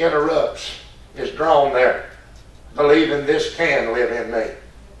that interrupts is drawn there. Believing this can live in me.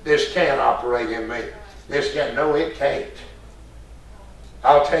 This can operate in me. This can. No, it can't.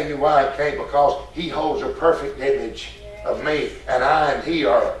 I'll tell you why it can't. Because He holds a perfect image of me, and I and He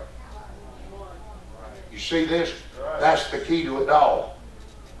are. You see this? That's the key to it all.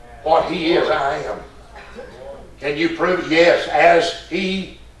 What He is, I am. Can you prove it? Yes, as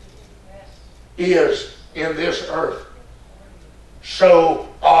He is in this earth, so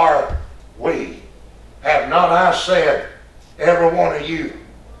are we. Have not I said, every one of you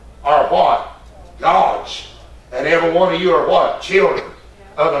are what? Gods. And every one of you are what? Children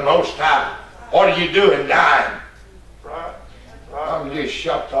of the Most High. What are you doing dying? I'm just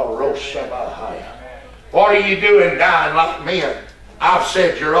shut all What are you doing dying like men? I've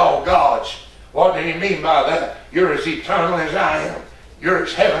said you're all gods. What do you mean by that? You're as eternal as I am. You're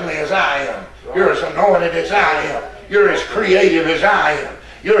as heavenly as I am. You're as anointed as I am. You're as creative as I am.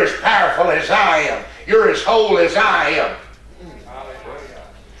 You're as powerful as I am. You're as whole as I am.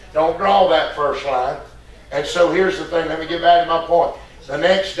 Don't draw that first line. And so here's the thing. Let me get back to my point. The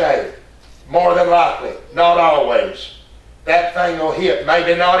next day, more than likely, not always, that thing will hit.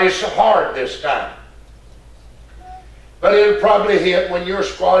 Maybe not as hard this time. But it'll probably hit when you're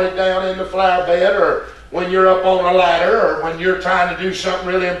squatted down in the flower bed, or when you're up on a ladder, or when you're trying to do something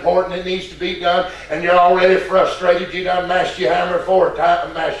really important that needs to be done, and you're already frustrated. You done mashed your hammer 4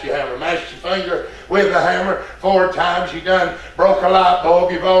 times, mashed your finger with the hammer 4 times. You done broke a light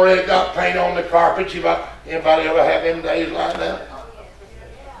bulb. You've already got paint on the carpet. Anybody ever have them days like that?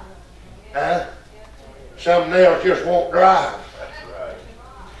 Huh? Some nails just won't dry.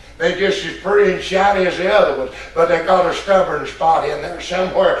 They're just as pretty and shiny as the other ones, but they got a stubborn spot in there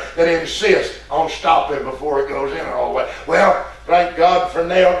somewhere that insists on stopping before it goes in all the way. Well, thank God for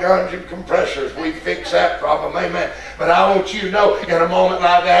nail guns and compressors. We fix that problem, amen. But I want you to know, in a moment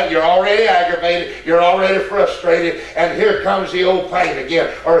like that, you're already aggravated, you're already frustrated, and here comes the old pain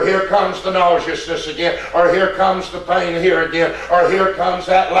again, or here comes the nauseousness again, or here comes the pain here again, or here comes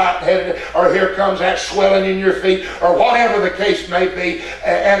that lightheadedness, or here comes that swelling in your feet, or whatever the case may be.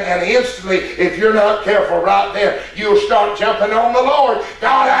 And instantly, if you're not careful right then, you'll start jumping on the Lord.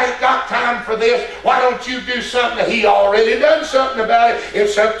 God, I ain't got time for this. Why don't you do something? He already done something about it.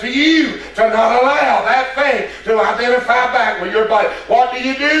 It's up to you to not allow that thing to identify back with your body. What do?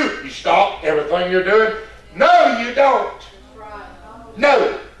 You stop everything you're doing? No, you don't.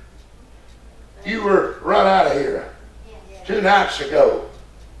 No. You were run out of here 2 nights ago.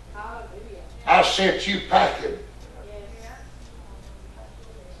 I sent you packing.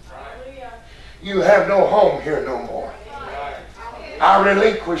 You have no home here no more. I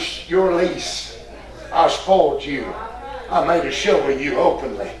relinquished your lease. I spoiled you. I made a show of you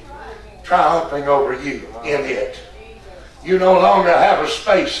openly, triumphing over you in it. You no longer have a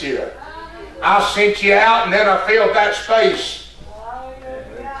space here. I sent you out and then I filled that space.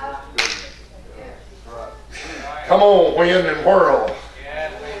 Come on, wind and whirl.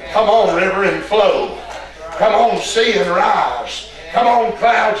 Come on, river and flow. Come on, sea and rise. Come on,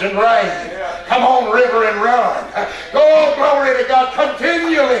 clouds and rain. Come on, river and run. Oh, glory to God,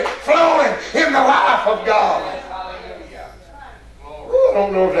 continually flowing in the life of God. I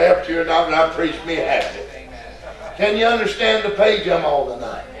don't know if it helped you or not, but I preached me happy. Can you understand the page I'm on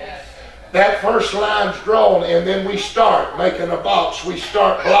tonight? That first line's drawn, and then we start making a box. We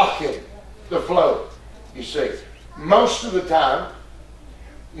start blocking the flow. You see, most of the time,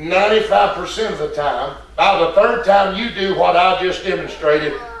 95% of the time, by the third time you do what I just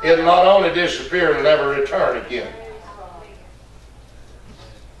demonstrated, it'll not only disappear, it'll never return again.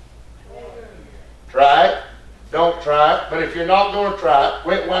 Try it. Don't try it. But if you're not going to try it,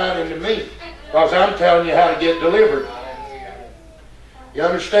 quit whining to me. Because I'm telling you how to get delivered. You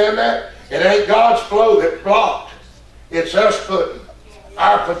understand that? It ain't God's flow that blocked. It's us putting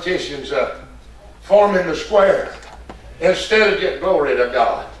our petitions up, forming the square. Instead of getting glory to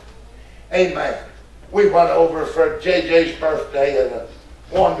God. Amen. We went over for JJ's birthday at a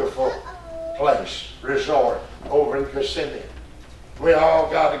wonderful place, resort, over in Kissimmee. We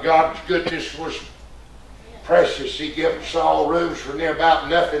all got God's goodness was precious. He gave us all rooms for near about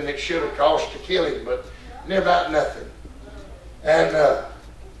nothing that should have cost to kill him, but near about nothing. And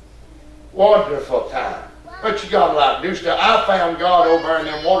wonderful time. But you got a lot to do stuff. I found God over in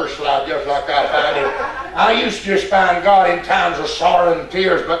them water slides just like I found him. I used to just find God in times of sorrow and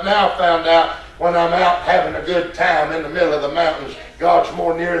tears, but now I found out when I'm out having a good time in the middle of the mountains, God's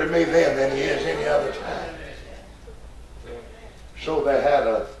more near to me then than he is any other time. So they had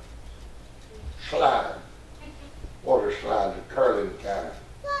a slide, water slide, a curling kind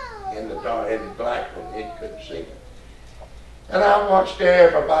of, in the dark, in the black one, you couldn't see it. And I watched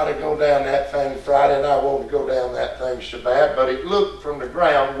everybody go down that thing Friday, and I wanted to go down that thing so bad, but it looked from the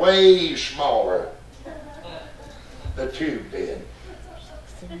ground way smaller. The tube did.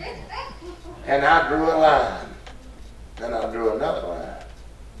 And I drew a line. Then I drew another line.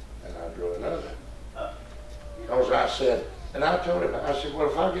 And I drew another. Because I said, and I told him, I said, well,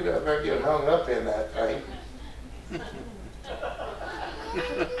 if I get up there and get hung up in that thing.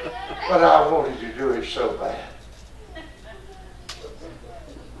 But I wanted to do it so bad.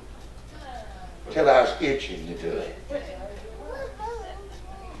 Till I was itching to do it.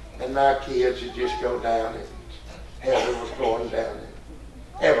 And my kids would just go down and Heather was going down and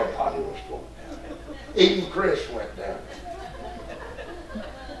everybody was going down. Even Chris went down.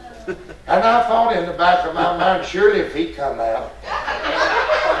 And I thought in the back of my mind, surely if he come out,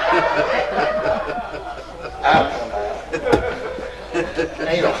 I'll come out.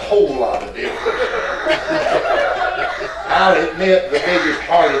 Ain't a whole lot of difference. I'll admit the biggest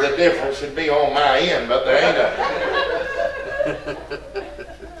part of the difference would be on my end, but there ain't a...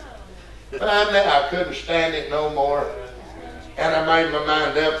 Finally, I couldn't stand it no more. And I made my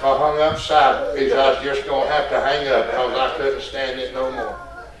mind up. I hung up sideways. I was just going to have to hang up because I couldn't stand it no more.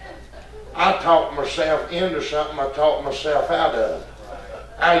 I talked myself into something I talked myself out of.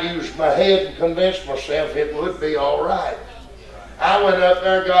 I used my head and convinced myself it would be all right. I went up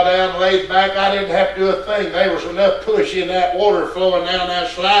there, got down, laid back. I didn't have to do a thing. There was enough push in that water flowing down that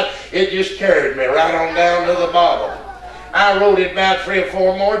slide. It just carried me right on down to the bottom. I rode it about 3 or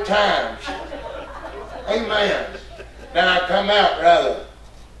 4 more times. Amen. Now I come out rather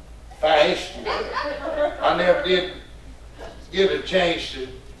fast. I never did get a chance to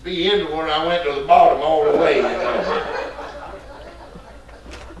be into where I went to the bottom all the way. You know.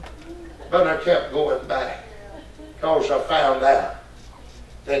 But I kept going back because I found out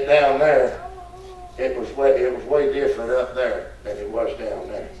that down there It was way different up there than it was down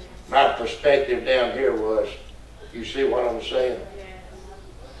there. My perspective down here was, you see what I'm saying?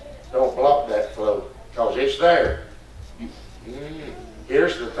 Don't block that flow, because it's there.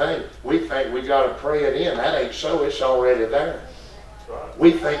 Here's the thing. We think we got to pray it in. That ain't so. It's already there.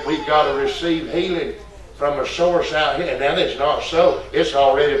 We think we've got to receive healing from a source out here, and that is not so. It's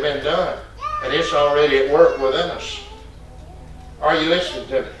already been done, and it's already at work within us. Are you listening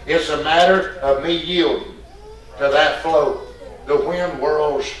to me? It's a matter of me yielding to that flow. The wind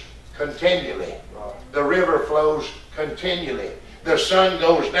whirls continually. The river flows continually. The sun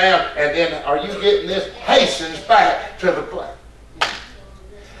goes down, and then, are you getting this? Hastens back to the place.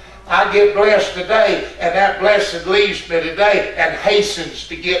 I get blessed today, and that blessing leaves me today and hastens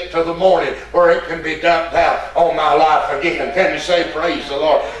to get to the morning where it can be dumped out on my life again. Can you say praise the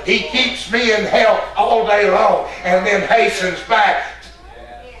Lord? He keeps me in health all day long and then hastens back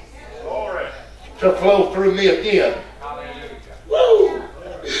to flow through me again. Woo!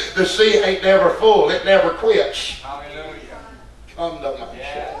 The sea ain't never full. It never quits. Come to my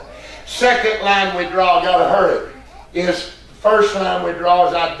shore. Second line we draw, got to hurry, is first line we draw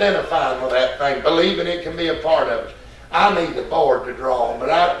is identifying with that thing, believing it can be a part of it. I need the board to draw, but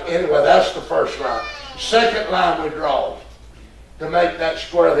anyway, that's the first line. Second line we draw to make that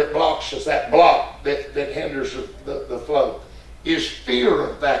square that blocks us, that block that hinders the flow, is fear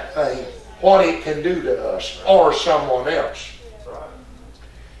of that thing, what it can do to us or someone else.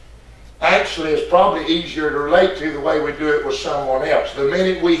 Actually, it's probably easier to relate to the way we do it with someone else. The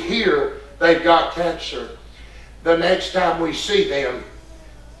minute we hear they've got cancer, the next time we see them,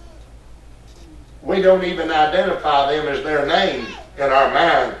 we don't even identify them as their name in our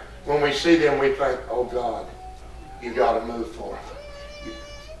mind. When we see them, we think, oh God, you got to move for them.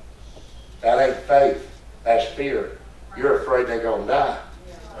 That ain't faith. That's fear. You're afraid they're going to die.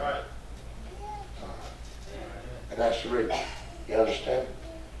 And that's the reason. You understand?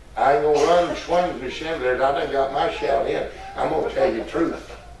 I ain't going to run and swing the chandelier. I done got my shout in. I'm going to tell you the truth.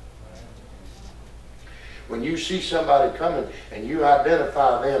 When you see somebody coming and you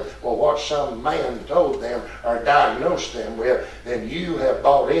identify them, well, what some man told them or diagnosed them with, then you have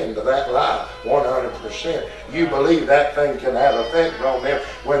bought into that lie 100%. You believe that thing can have effect on them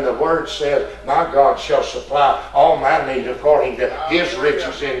when the Word says, my God shall supply all my needs according to His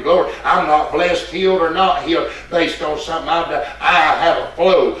riches in glory. I'm not blessed, healed, or not healed based on something I've done. I have a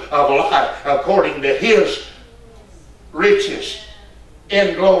flow of life according to His riches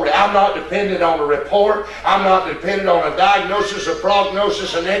in glory. I'm not dependent on a report. I'm not dependent on a diagnosis, a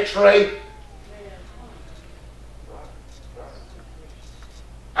prognosis, an x-ray.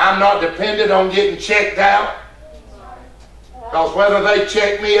 I'm not dependent on getting checked out. Because whether they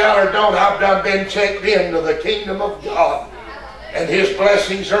check me out or don't, I've done been checked into the kingdom of God. And His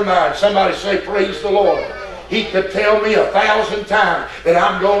blessings are mine. Somebody say, praise the Lord. He could tell me 1,000 times that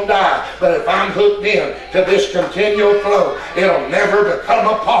I'm going to die. But if I'm hooked in to this continual flow, it'll never become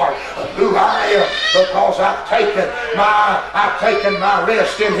a part of who I am, because I've taken my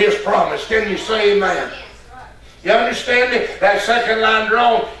rest in His promise. Can you say amen? You understand it? That second line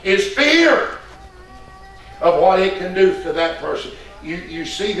drawn is fear of what it can do to that person. You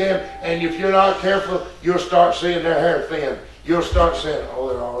see them, and if you're not careful, you'll start seeing their hair thin. You'll start saying, oh,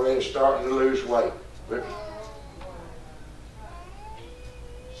 they're already starting to lose weight.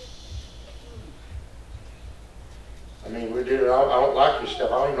 I mean, I don't like this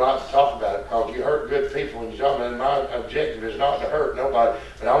stuff. I don't even like to talk about it, because you hurt good people when you talk about it. My objective is not to hurt nobody.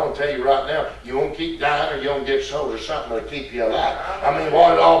 But I want to tell you right now, you won't keep dying, or you won't get sold, or something to keep you alive. I mean,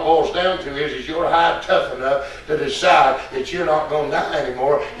 what it all boils down to is you're high tough enough to decide that you're not going to die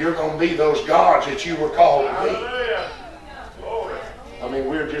anymore. You're going to be those gods that you were called to be. I mean,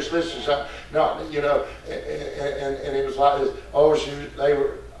 we were just listening to something, and it was like this. Oh,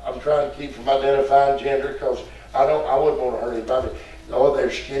 I'm trying to keep from identifying gender, because I wouldn't want to hurt anybody. Oh, they're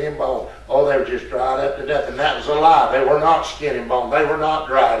skin and bone. Oh, they were just dried up to death. And that was a lie. They were not skin and bone. They were not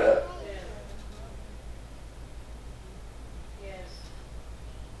dried up.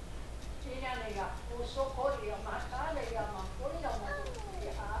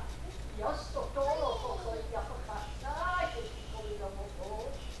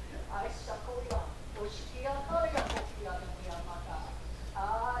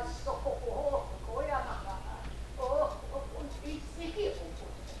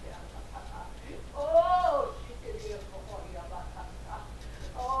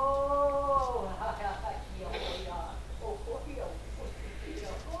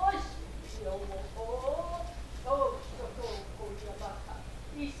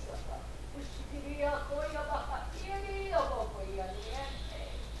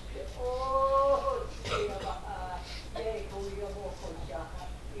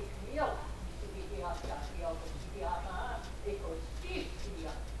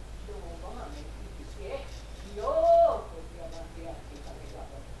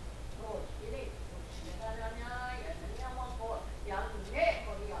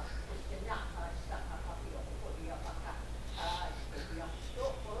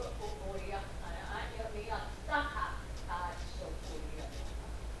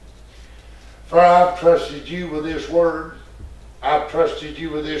 For I've trusted you with this word. I've trusted you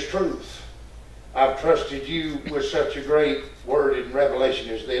with this truth. I've trusted you with such a great word in Revelation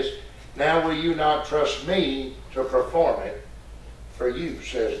as this. Now will you not trust me to perform it for you,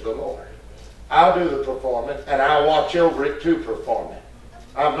 says the Lord. I'll do the performing, and I'll watch over it to perform it.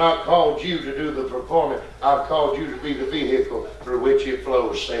 I've not called you to do the performing. I've called you to be the vehicle through which it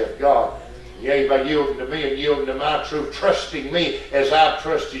flows, saith God. Yea, by yielding to me and yielding to my truth, trusting me as I've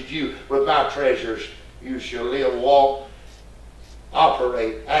trusted you with my treasures, you shall live, walk,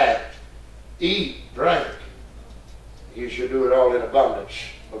 operate, act, eat, drink. You shall do it all in abundance,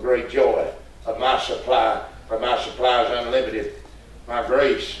 with great joy of my supply, for my supply is unlimited. My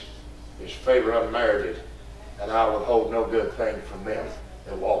grace is favor unmerited, and I withhold no good thing from them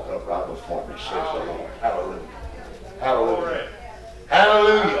that walk upright before me, says the Lord. Hallelujah. Hallelujah.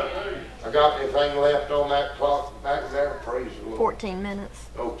 Hallelujah. I got anything left on that clock back there? Praise the Lord. 14 minutes.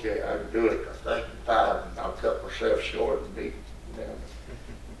 Okay, I can do it. I think 5. I'll cut myself short and be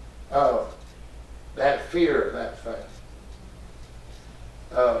down. That fear of that thing.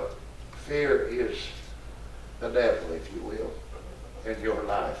 Fear is the devil, if you will, in your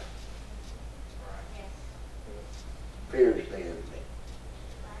life. Fear is the enemy.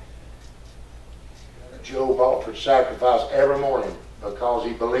 Job offered sacrifice every morning because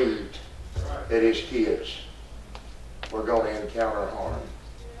he believed that his kids were going to encounter harm.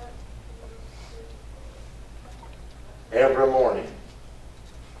 Every morning.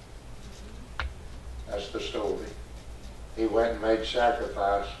 That's the story. He went and made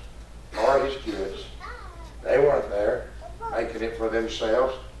sacrifice for his kids. They weren't there making it for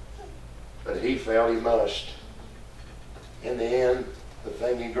themselves, but he felt he must. In the end, the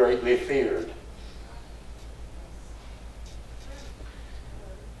thing he greatly feared.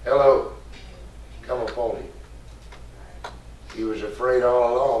 Hello, come upon him. He was afraid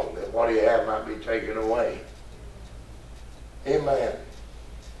all along that what he had might be taken away. Amen.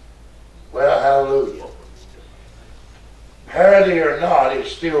 Well, hallelujah. Parody or not,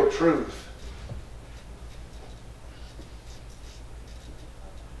 it's still truth.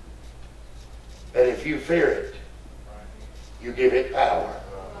 That if you fear it, you give it power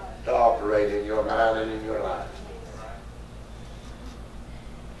to operate in your mind and in your life.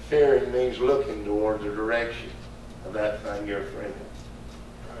 Fearing means looking toward the direction of that thing you're afraid of.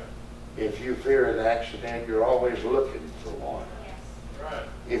 If you fear an accident, you're always looking for one.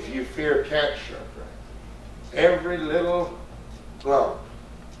 If you fear cancer, every little lump,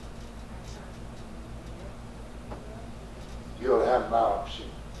 you'll have biopsy.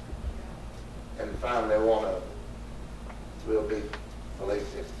 And finally one of them will be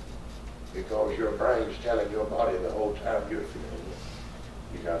afflicted because your brain's telling your body the whole time you're feeling it.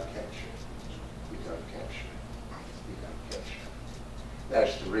 You got cancer. You got cancer. You got cancer.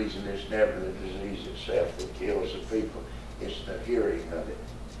 That's the reason it's never the disease itself that kills the people. It's the hearing of it.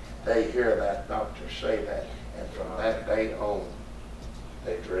 They hear that doctor say that, and from that day on,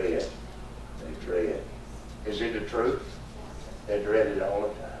 they dread. They dread. Is it the truth? They dread it all the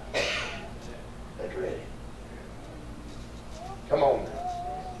time. They dread it. Come on now.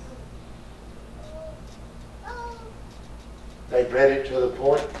 They dread it to the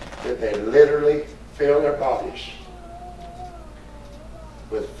point that they literally fill their bodies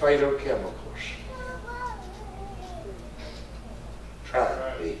with fatal chemicals, trying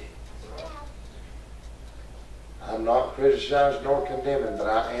to beat it. I'm not criticizing nor condemning, but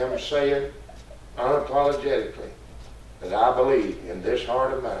I am saying unapologetically that I believe in this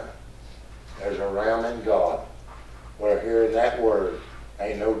heart of mine there's a realm in God where hearing that word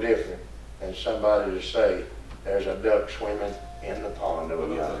ain't no different than somebody to say there's a duck swimming in the pond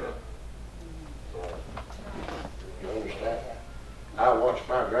over yonder. You understand? I watched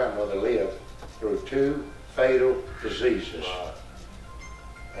my grandmother live through 2 fatal diseases.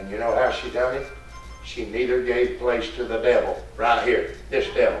 And you know how she done it? She neither gave place to the devil, right here,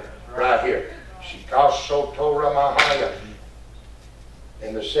 this devil, right here. She Sotora Mahaya.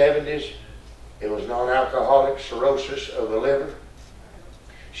 In the 70s, it was non-alcoholic cirrhosis of the liver.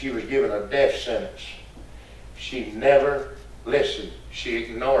 She was given a death sentence. She never listened. She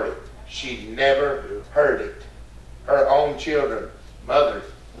ignored it. She never heard it. Her own children, mother,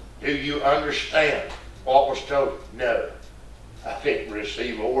 do you understand what was told? No. I didn't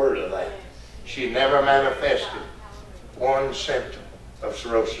receive a word of that. She never manifested one symptom of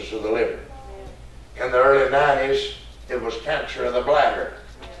cirrhosis of the liver. In the early 90s, it was cancer of the bladder.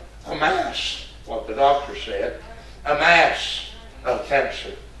 A mass, what the doctor said, a mass of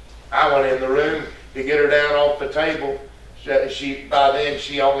cancer. I went in the room to get her down off the table. By then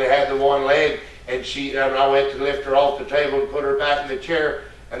she only had the one leg, and I went to lift her off the table and put her back in the chair,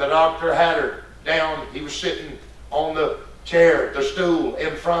 And the doctor had her down. He was sitting on the chair, the stool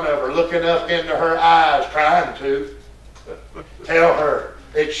in front of her, looking up into her eyes, trying to tell her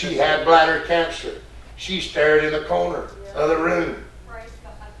that she had bladder cancer. She stared in the corner of the room.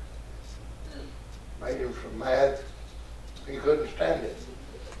 Made him so mad, he couldn't stand it.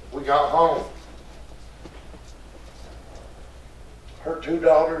 We got home. Her 2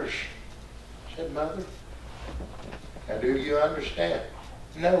 daughters said, Mother, now do you understand?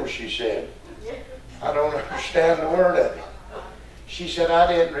 No, she said. I don't understand a word of it. She said,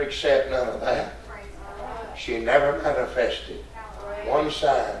 I didn't accept none of that. She never manifested one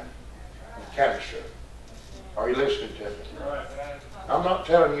sign of cancer. Are you listening to me? I'm not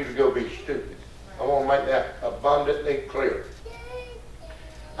telling you to go be stupid. I want to make that abundantly clear.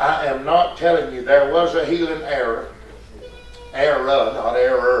 I am not telling you there was a healing error. Error, not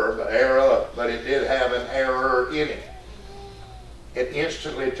error, but error. But it did have an error in it. It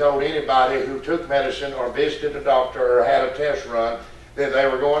instantly told anybody who took medicine or visited a doctor or had a test run that they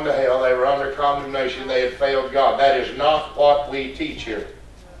were going to hell, they were under condemnation, they had failed God. That is not what we teach here.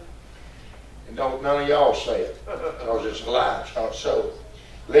 And don't none of y'all say it, because it's a lie. It's not so.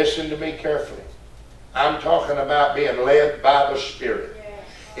 Listen to me carefully. I'm talking about being led by the Spirit.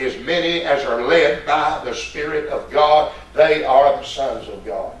 As many as are led by the Spirit of God, they are the sons of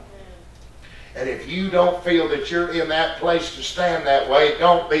God. And if you don't feel that you're in that place to stand that way,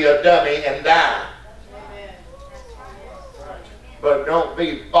 don't be a dummy and die. Amen. But don't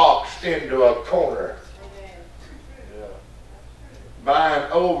be boxed into a corner by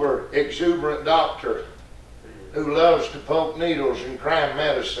an over-exuberant doctor who loves to poke needles and cram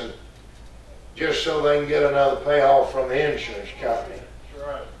medicine just so they can get another payoff from the insurance company. That's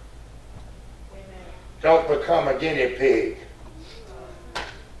right. Don't become a guinea pig.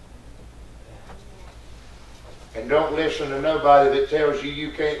 And don't listen to nobody that tells you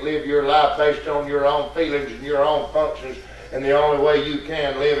you can't live your life based on your own feelings and your own functions, and the only way you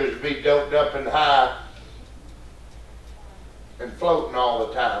can live is to be doped up and high and floating all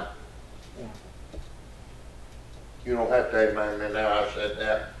the time. You don't have to amen me now. I said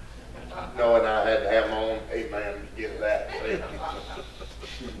that knowing I had to have my own amen to get that.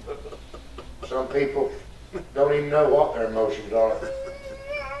 Some people don't even know what their emotions are.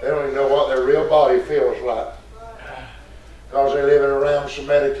 They don't even know what their real body feels like. Because they're living around so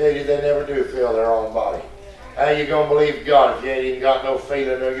medicated, they never do feel their own body. How you going to believe God if you ain't even got no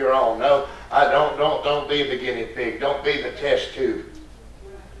feeling of your own? No, don't be the guinea pig. Don't be the test tube.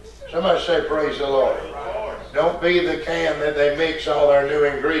 Somebody say, praise the Lord. Don't be the can that they mix all their new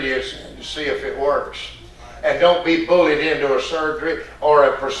ingredients in to see if it works. And don't be bullied into a surgery or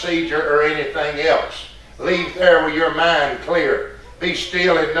a procedure or anything else. Leave there with your mind clear. Be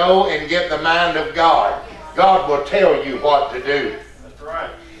still and know and get the mind of God. God will tell you what to do. That's right.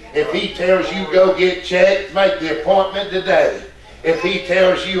 If He tells you go get checked, make the appointment today. If He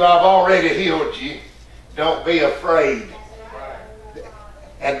tells you I've already healed you, don't be afraid.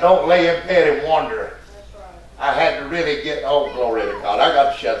 And don't lay in bed and wonder. I had to really get, oh glory to God, I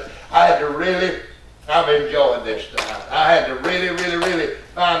got to shut it. I had to really, I'm enjoying this tonight. I had to really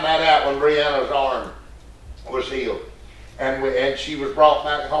find that out when Brianna's arm was healed. And she was brought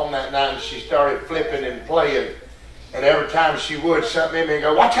back home that night and she started flipping and playing. And every time she would, something in me would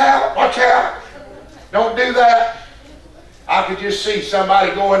go, watch out, watch out. Don't do that. I could just see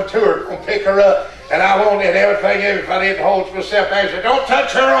somebody going to her, going to pick her up. And I wanted everything, if I didn't hold myself there, I said, don't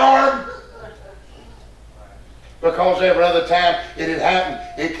touch her arm. Because every other time it had happened,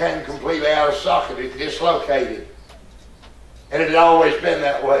 it came completely out of socket. It dislocated. And it had always been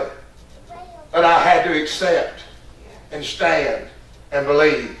that way. But I had to accept and stand and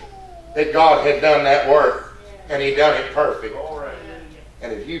believe that God had done that work. And He done it perfect.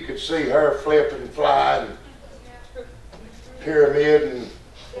 And if you could see her flip and fly and pyramid and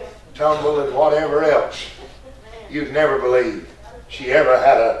tumble and whatever else, you'd never believe she ever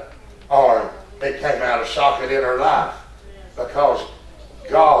had an arm that came out of socket in her life. Because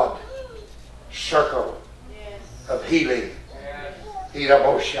God's circle of healing,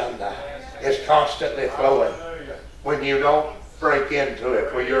 is constantly flowing. When you don't break into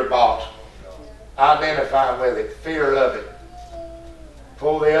it with your boss, identify with it, fear of it.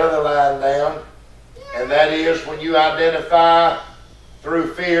 Pull the other line down, and that is when you identify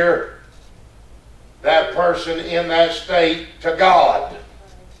through fear that person in that state to God.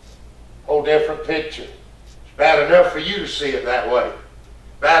 Whole different picture. It's bad enough for you to see it that way.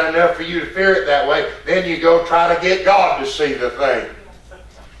 Bad enough for you to fear it that way. Then you go try to get God to see the thing.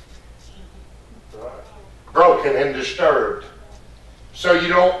 Broken and disturbed. So you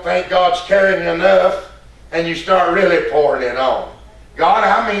don't think God's carrying enough, and you start really pouring it on. God,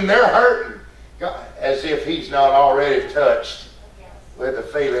 I mean, they're hurting. God, as if he's not already touched with the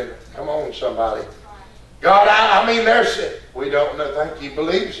feeling. Come on, somebody. God, I mean, they're sick. We don't think he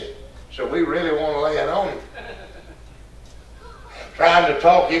believes it. So we really want to lay it on him. Trying to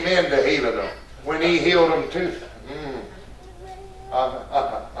talk him into healing them. When he healed them too.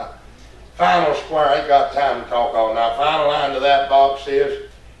 Final square, I ain't got time to talk all night. Final line to that box is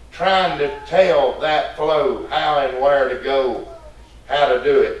trying to tell that flow how and where to go, how to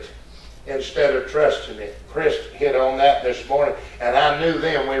do it, instead of trusting it. Chris hit on that this morning, and I knew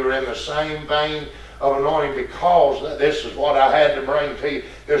then we were in the same vein of anointing, because this is what I had to bring to you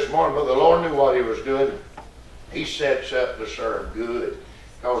this morning. But the Lord knew what he was doing. He sets up to serve good.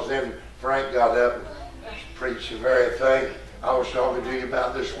 Because then Frank got up and preached the very thing I was talking to you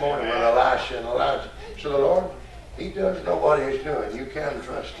about this morning with Elisha and Elijah. So the Lord, he does know what he's doing. You can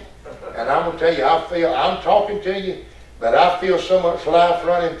trust him. And I'm going to tell you, I'm talking to you, but I feel so much life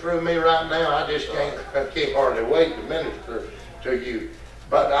running through me right now, I just can't hardly wait to minister to you.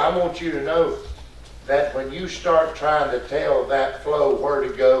 But I want you to know that when you start trying to tell that flow where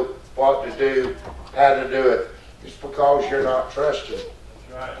to go, what to do, how to do it, it's because you're not trusting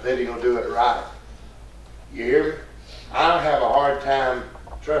that he'll do it right. You hear me? I have a hard time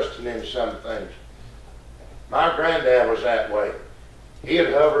trusting in some things. My granddad was that way. He'd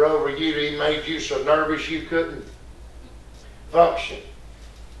hover over you, he made you so nervous you couldn't function,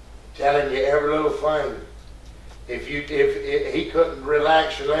 telling you every little thing. If he couldn't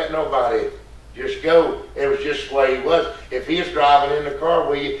relax and let nobody just go, it was just the way he was. If he was driving in the car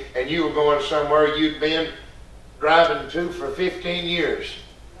with you and you were going somewhere you'd been driving to for 15 years,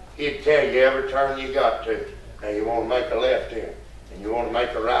 he'd tell you every turn you got to. Now you want to make a left here, and you want to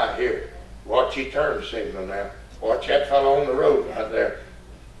make a right here. Watch your turn signal now. Watch that fellow on the road right there.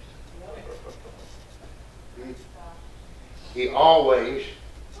 He always,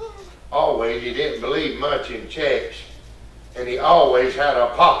 he didn't believe much in checks, and he always had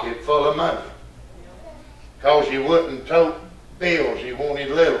a pocket full of money. Because he wouldn't tote bills, he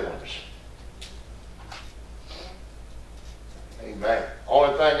wanted little ones. Amen.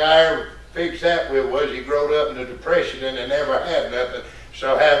 Only thing I ever fixed that with was he growed up in the Depression and they never had nothing,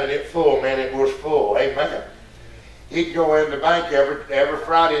 so having it full meant it was full. Amen. He'd go in the bank every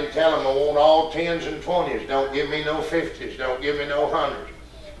Friday and tell them, I want all 10s and 20s. Don't give me no 50s. Don't give me no 100s.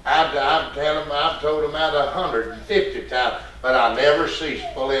 I've told him out 150 times, but I never ceased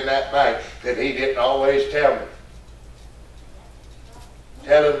pulling that bank that he didn't always tell me.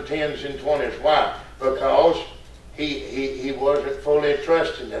 Tell him 10s and 20s. Why? Because he wasn't fully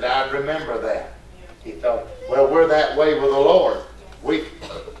trusting that I'd remember that. He thought, well, we're that way with the Lord.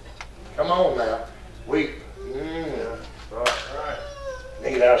 Come on now.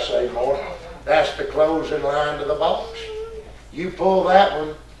 Need I say more? That's the closing line to the box. You pull that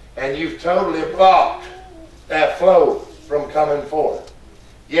one, and you've totally blocked that flow from coming forth.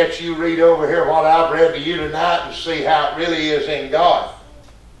 Yet you read over here what I've read to you tonight and see how it really is in God.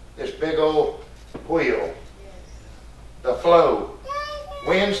 This big old wheel. The flow.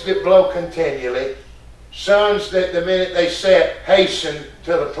 Winds that blow continually. Suns that the minute they set hasten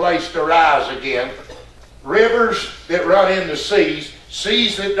to the place to rise again. Rivers that run into seas.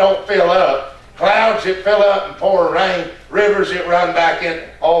 Seas that don't fill up. Clouds that fill up and pour rain. Rivers that run back in.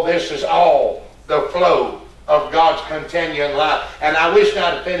 All this is all the flow of God's continuing life. And I wish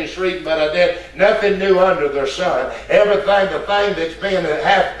I'd have finished reading, but I did. Nothing new under the sun. Everything, the thing that's been that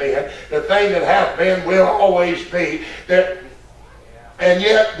hath been, the thing that hath been will always be. And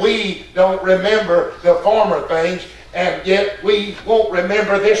yet we don't remember the former things, and yet we won't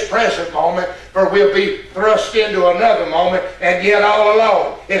remember this present moment, for we'll be thrust into another moment, and yet all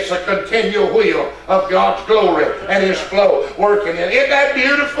along it's a continual wheel of God's glory and His flow working. And isn't that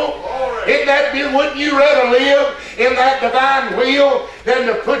beautiful? Isn't that beautiful? Wouldn't you rather live in that divine wheel than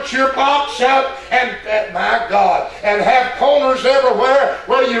to put your box up and my God, and have corners everywhere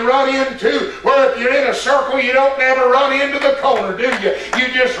where you run into, where if you're in a circle you don't never run into the corner, do you?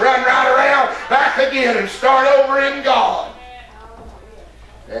 You just run right around back again and start over in God.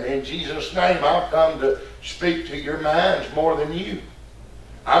 And in Jesus' name, I've come to speak to your minds more than you.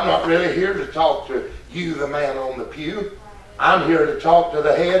 I'm not really here to talk to you, the man on the pew. I'm here to talk to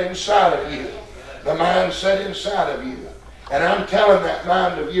the head inside of you, the mindset inside of you. And I'm telling that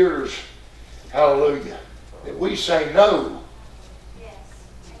mind of yours, hallelujah, that we say no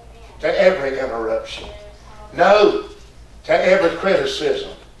to every interruption. No to every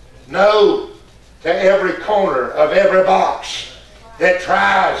criticism. No to every corner of every box that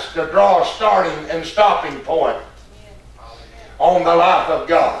tries to draw a starting and stopping point on the life of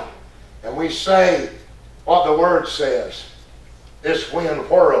God. And we say what the Word says. This wind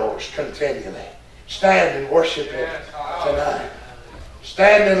whirls continually. Stand and worship Him tonight.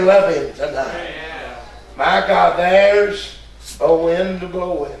 Stand and love Him tonight. My God, there's a wind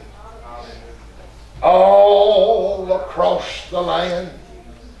blowing all across the land.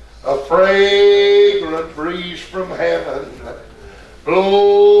 A fragrant breeze from heaven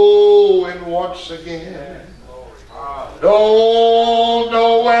blowing once again. Don't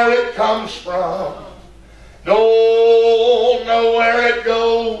know where it comes from. Don't know where it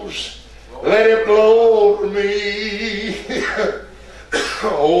goes. Let it blow over me.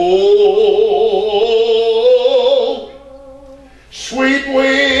 Oh, sweet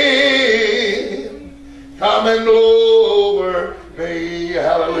wind, come and blow over me.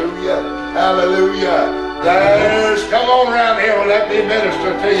 Hallelujah, hallelujah. There's, come on around here and let me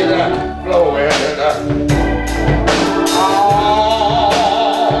minister to you now. Blow in and all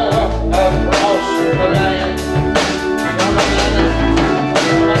across the land.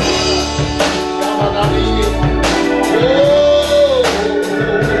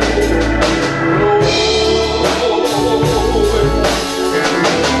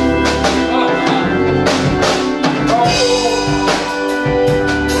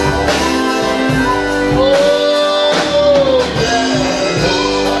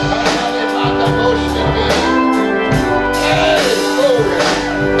 Yeah.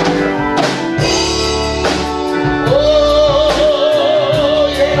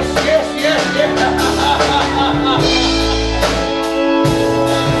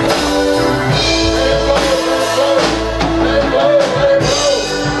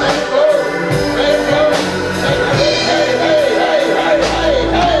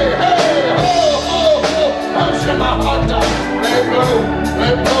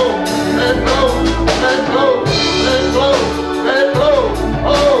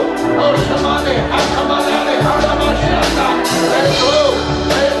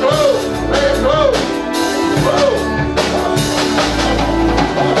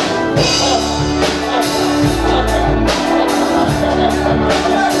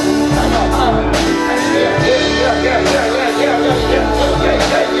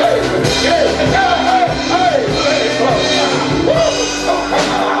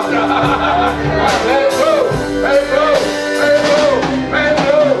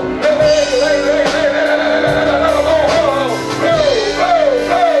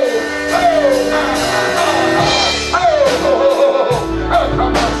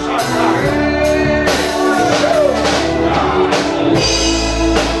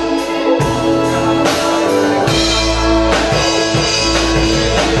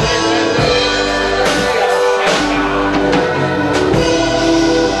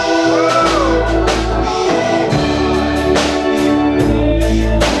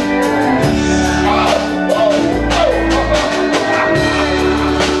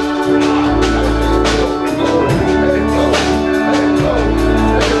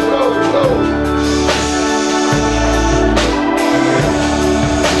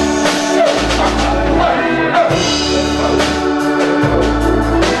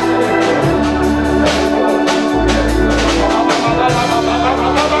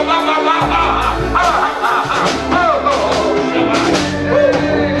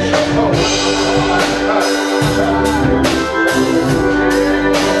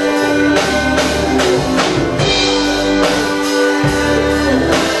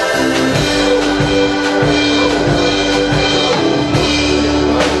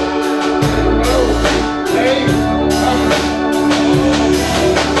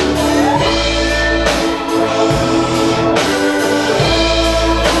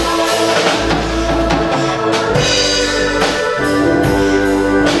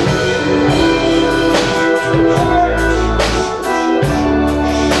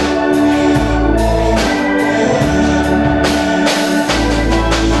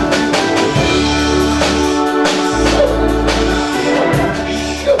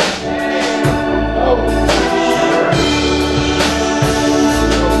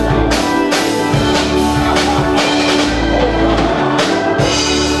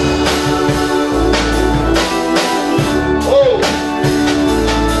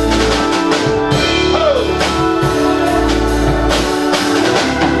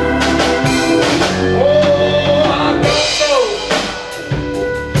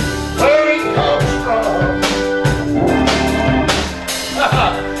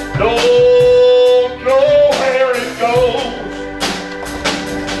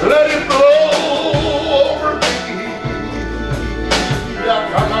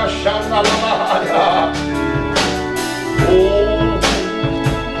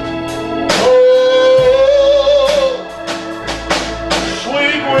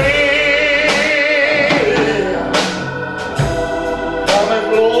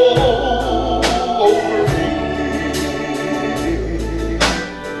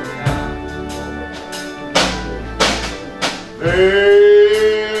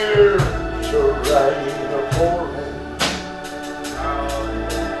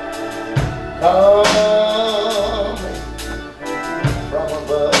 coming from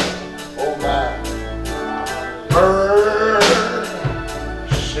above. Oh my,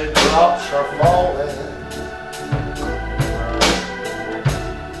 mercy drops are falling.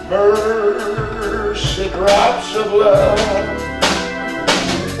 Mercy drops of love.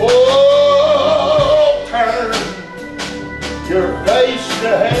 Oh, turn your face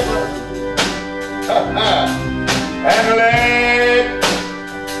to heaven and let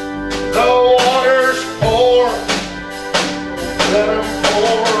the waters pour. Let them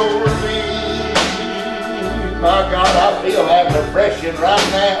pour over me. My God, I feel that refreshing right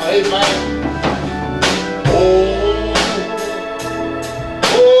now. Amen. Oh,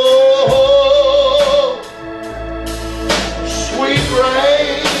 sweet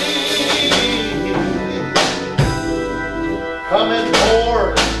rain, come and pour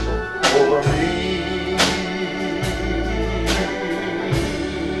over me.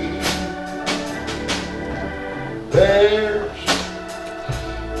 There's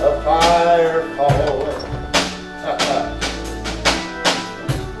a fire falling,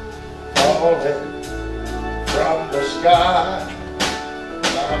 falling from the sky.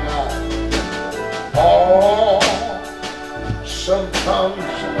 Awesome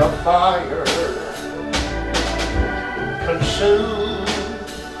tongues of fire consuming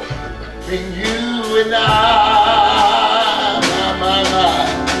you and I.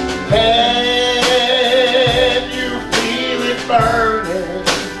 Can you feel it burning?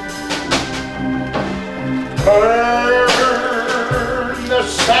 Burn the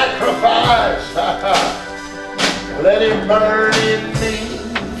sacrifice. Let it burn in me.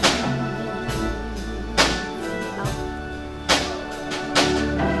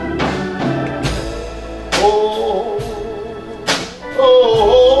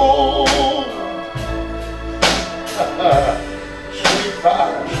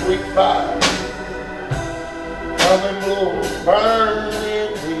 Sweet fire, come and blow, burn in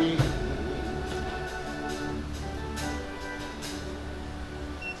me.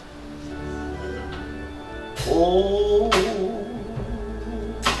 Oh,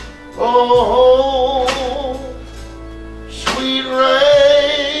 oh, sweet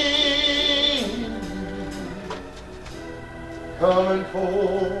rain, come and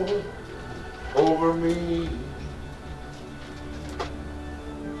pour over me.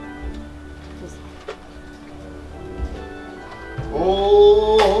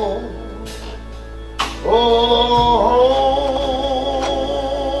 Oh, oh,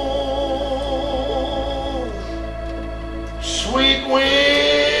 sweet wind,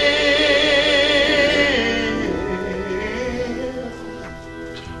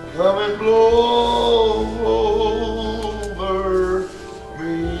 come and blow over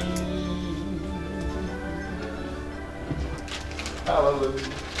me. Hallelujah,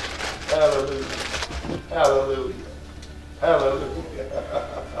 hallelujah, hallelujah. Hallelujah.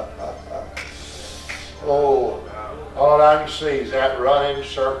 Oh, all I can see is that running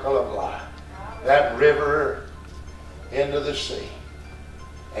circle of life, that river into the sea.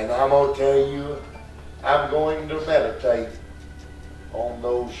 And I'm going to tell you, I'm going to meditate on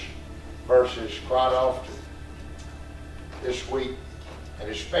those verses quite often this week. And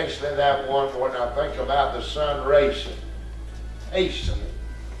especially that one when I think about the sun racing, hastening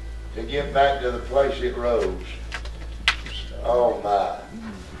to get back to the place it rose. Oh my.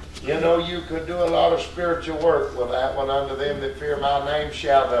 You know, you could do a lot of spiritual work with that one. Unto them that fear my name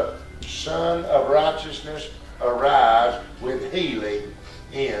shall the Son of Righteousness arise with healing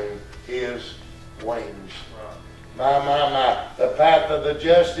in his wings. My. The path of the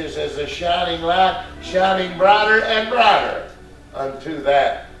just is as a shining light, shining brighter and brighter unto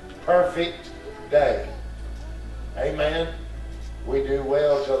that perfect day. Amen. We do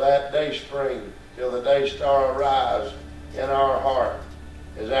well till that day spring, till the day star arise in our heart.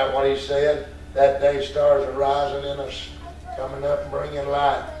 Is that what he said? That day star's arising in us, coming up and bringing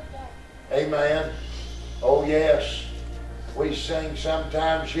light. Amen. Oh yes. We sing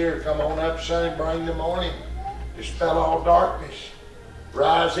sometimes here, come on up, son, bring the morning. Dispel all darkness.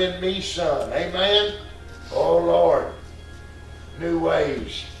 Rise in me, son. Amen. Oh Lord. New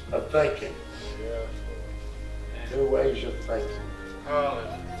ways of thinking. New ways of thinking.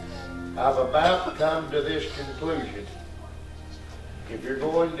 I've about come to this conclusion. If you're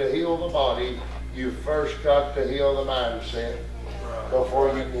going to heal the body, you've first got to heal the mindset before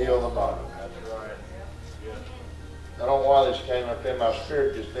you can heal the body. I don't know why this came up in my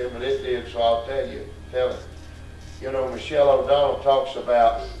spirit just then, but it did, so I'll tell you. You know, Michelle O'Donnell talks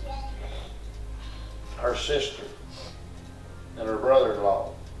about her sister and her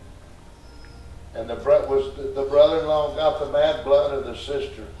brother-in-law. And the brother-in-law got the bad blood of the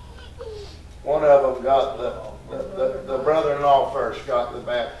sister. One of them got the brother-in-law first got the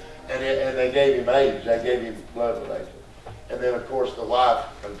baptism, and they gave him AIDS. They gave him blood related. And then, of course, the wife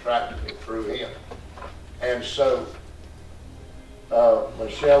contracted it through him. And so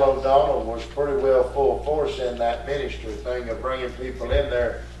Michelle O'Donnell was pretty well full force in that ministry thing of bringing people in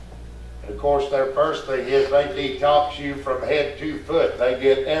there. And, of course, their first thing is they detox you from head to foot. They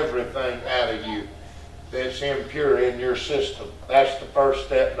get everything out of you that's impure in your system. That's the first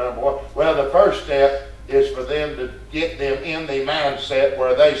step, number one. Well, the first step is for them to get them in the mindset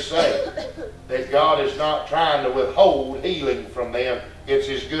where they say that God is not trying to withhold healing from them. It's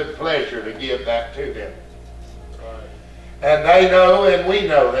His good pleasure to give that to them. And they know and we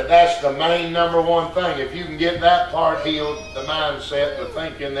know that that's the main number one thing. If you can get that part healed, the mindset, the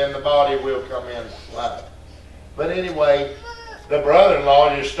thinking, then the body will come in life. But anyway, the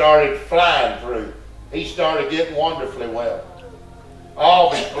brother-in-law just started flying through. He started getting wonderfully well.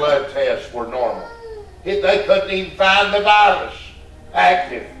 All his blood tests were normal. They couldn't even find the virus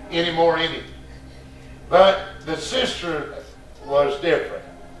active anymore in him. But the sister was different.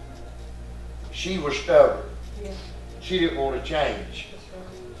 She was stubborn. She didn't want to change.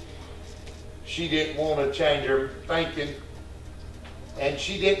 She didn't want to change her thinking. And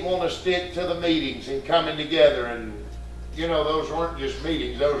she didn't want to stick to the meetings and coming together. And, you know, those weren't just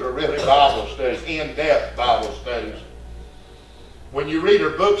meetings. Those were really Bible studies, in-depth Bible studies. When you read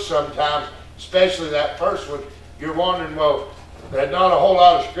her books sometimes, especially that first one, you're wondering, well, there's not a whole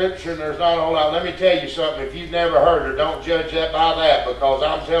lot of scripture and there's not a whole lot. Let me tell you something. If you've never heard her, don't judge that by that, because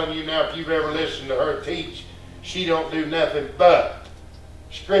I'm telling you now, if you've ever listened to her teach, she don't do nothing but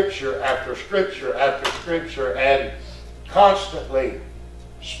scripture after scripture after scripture, and constantly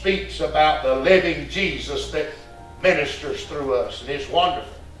speaks about the living Jesus that ministers through us, and it's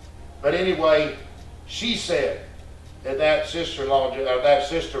wonderful. But anyway, she said that that sister-in-law, or that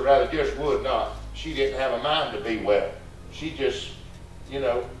sister rather, just would not. She didn't have a mind to be well. She just, you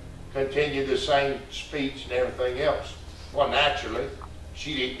know, continued the same speech and everything else. Well, naturally,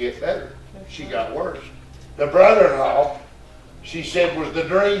 she didn't get better. She got worse. The brother-in-law, she said, was the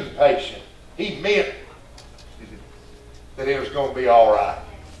dream patient. He meant that it was going to be all right.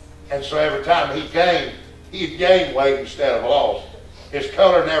 And so every time he'd gain weight instead of lost. His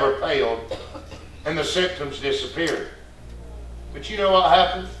color never paled, and the symptoms disappeared. But you know what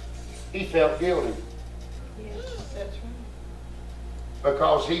happened? He felt guilty. Yes, that's right.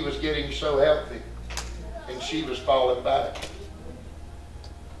 Because he was getting so healthy, and she was falling back.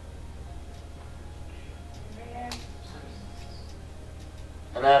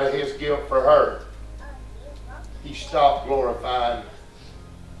 And out of his guilt for her, he stopped glorifying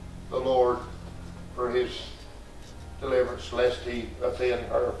the Lord for his deliverance, lest he offend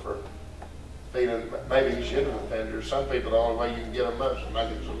her for feeling, maybe he should have offended her. Some people, the only way you can get a Muslim,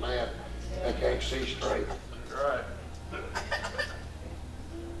 maybe it's a man, they can't see straight. Right.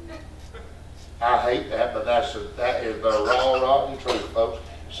 I hate that, but that is the raw, rotten truth, folks.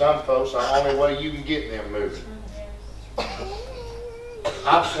 Some folks, the only way you can get them moving.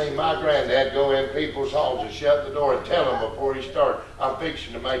 I've seen my granddad go in people's homes and shut the door and tell them before he started, I'm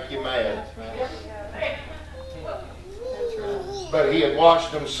fixing to make you mad. But he had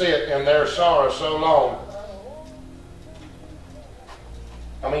watched them sit in their sorrow so long.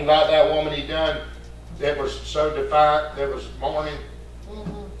 I mean, like that woman he done that was so defiant, that was mourning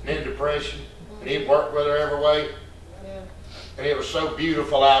and in depression, and he'd worked with her every way. And it was so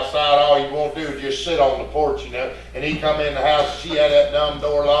beautiful outside, all you want to do is just sit on the porch, you know. And he'd come in the house, she had that dumb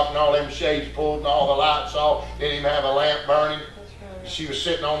door locked and all them shades pulled and all the lights off. Didn't even have a lamp burning. She was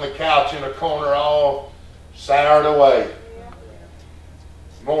sitting on the couch in a corner all soured away.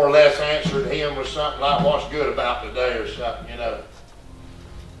 More or less answered him with something like, what's good about today or something, you know.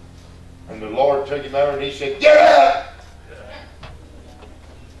 And the Lord took him over and he said, get up!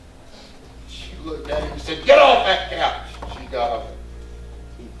 She looked at him and said, get off that couch! She got up.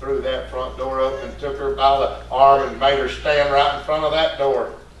 He threw that front door open and took her by the arm and made her stand right in front of that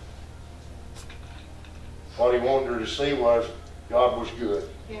door. What he wanted her to see was God was good.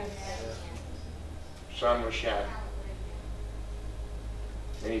 Yes. Sun was shining.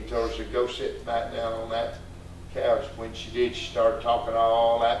 And he told her to go sit back down on that couch. When she did, she started talking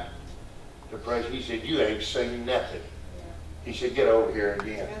all that depression. He said, you ain't seen nothing. He said, get over here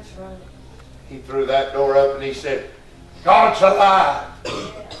again. That's right. He threw that door up and he said, God's alive.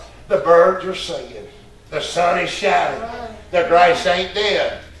 The birds are singing. The sun is shining. The grass ain't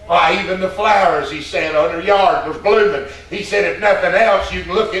dead. Why, even the flowers, he said, on her yard was blooming. He said, if nothing else, you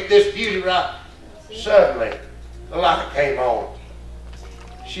can look at this beauty right. Suddenly, the light came on.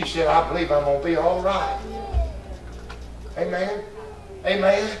 She said, I believe I'm going to be all right. Amen.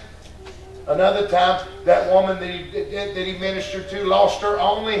 Amen. Another time, that woman that he ministered to lost her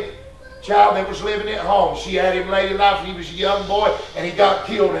only child that was living at home. She had him late in life. He was a young boy, and he got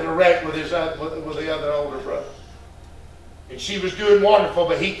killed in a wreck with with the other older brother. And she was doing wonderful,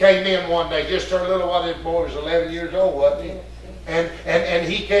 but he came in one day, just her little one. This boy was 11 years old, wasn't he? And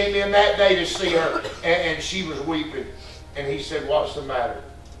he came in that day to see her, and she was weeping. And he said, "What's the matter?"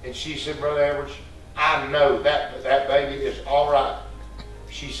 And she said, "Brother Edwards, I know that baby is all right."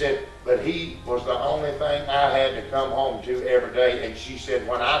 She said, "But he was the only thing I had to come home to every day." And she said,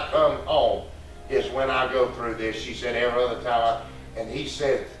 "When I come home is when I go through this." She said, "Every other time." And he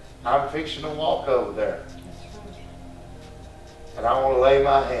said, "I'm fixing to walk over there. And I want to lay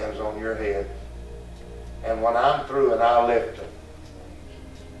my hands on your head. And when I'm through and I lift them,"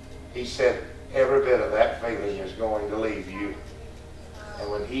 he said, "every bit of that feeling is going to leave you." And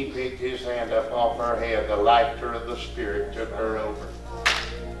when he picked his hand up off her head, the laughter of the Spirit took her over.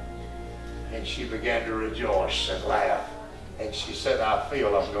 And she began to rejoice and laugh. And she said, "I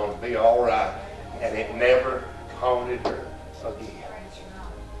feel I'm going to be all right." And it never haunted her again.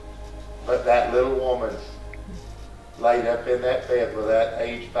 But that little woman laid up in that bed with that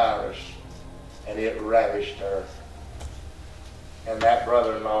AIDS virus, and it ravished her. And that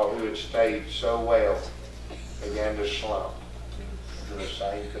brother-in-law who had stayed so well began to slump into the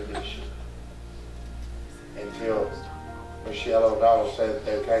same condition. Until Michelle O'Donnell said that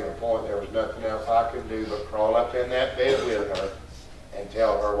there came a point there was nothing else I could do but crawl up in that bed with her and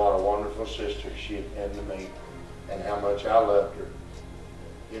tell her what a wonderful sister she had been to me and how much I loved her.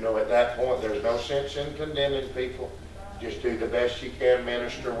 You know, at that point, there's no sense in condemning people. Just do the best you can,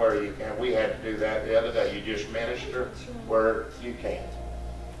 minister where you can. We had to do that the other day. You just minister where you can.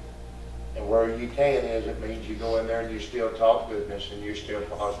 And where you can is, it means you go in there and you still talk goodness and you're still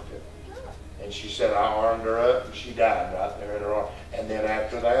positive. And she said, I armed her up and she died right there in her arm. And then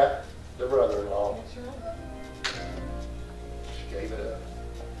after that, the brother-in-law just gave it up.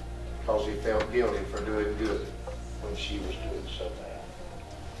 Because he felt guilty for doing good when she was doing so bad.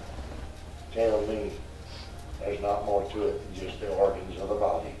 Tell me, there's not more to it than just the organs of the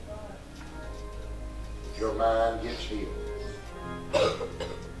body. If your mind gets healed,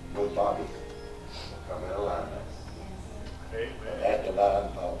 your body will come in alignment. Amen. That divine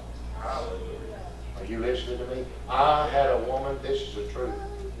thought. Hallelujah. Are you listening to me? I had a woman, this is the truth.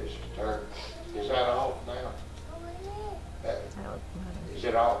 This is her. Is that off now? Is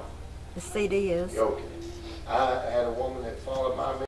it off? The CD is. Okay. I had a woman that followed my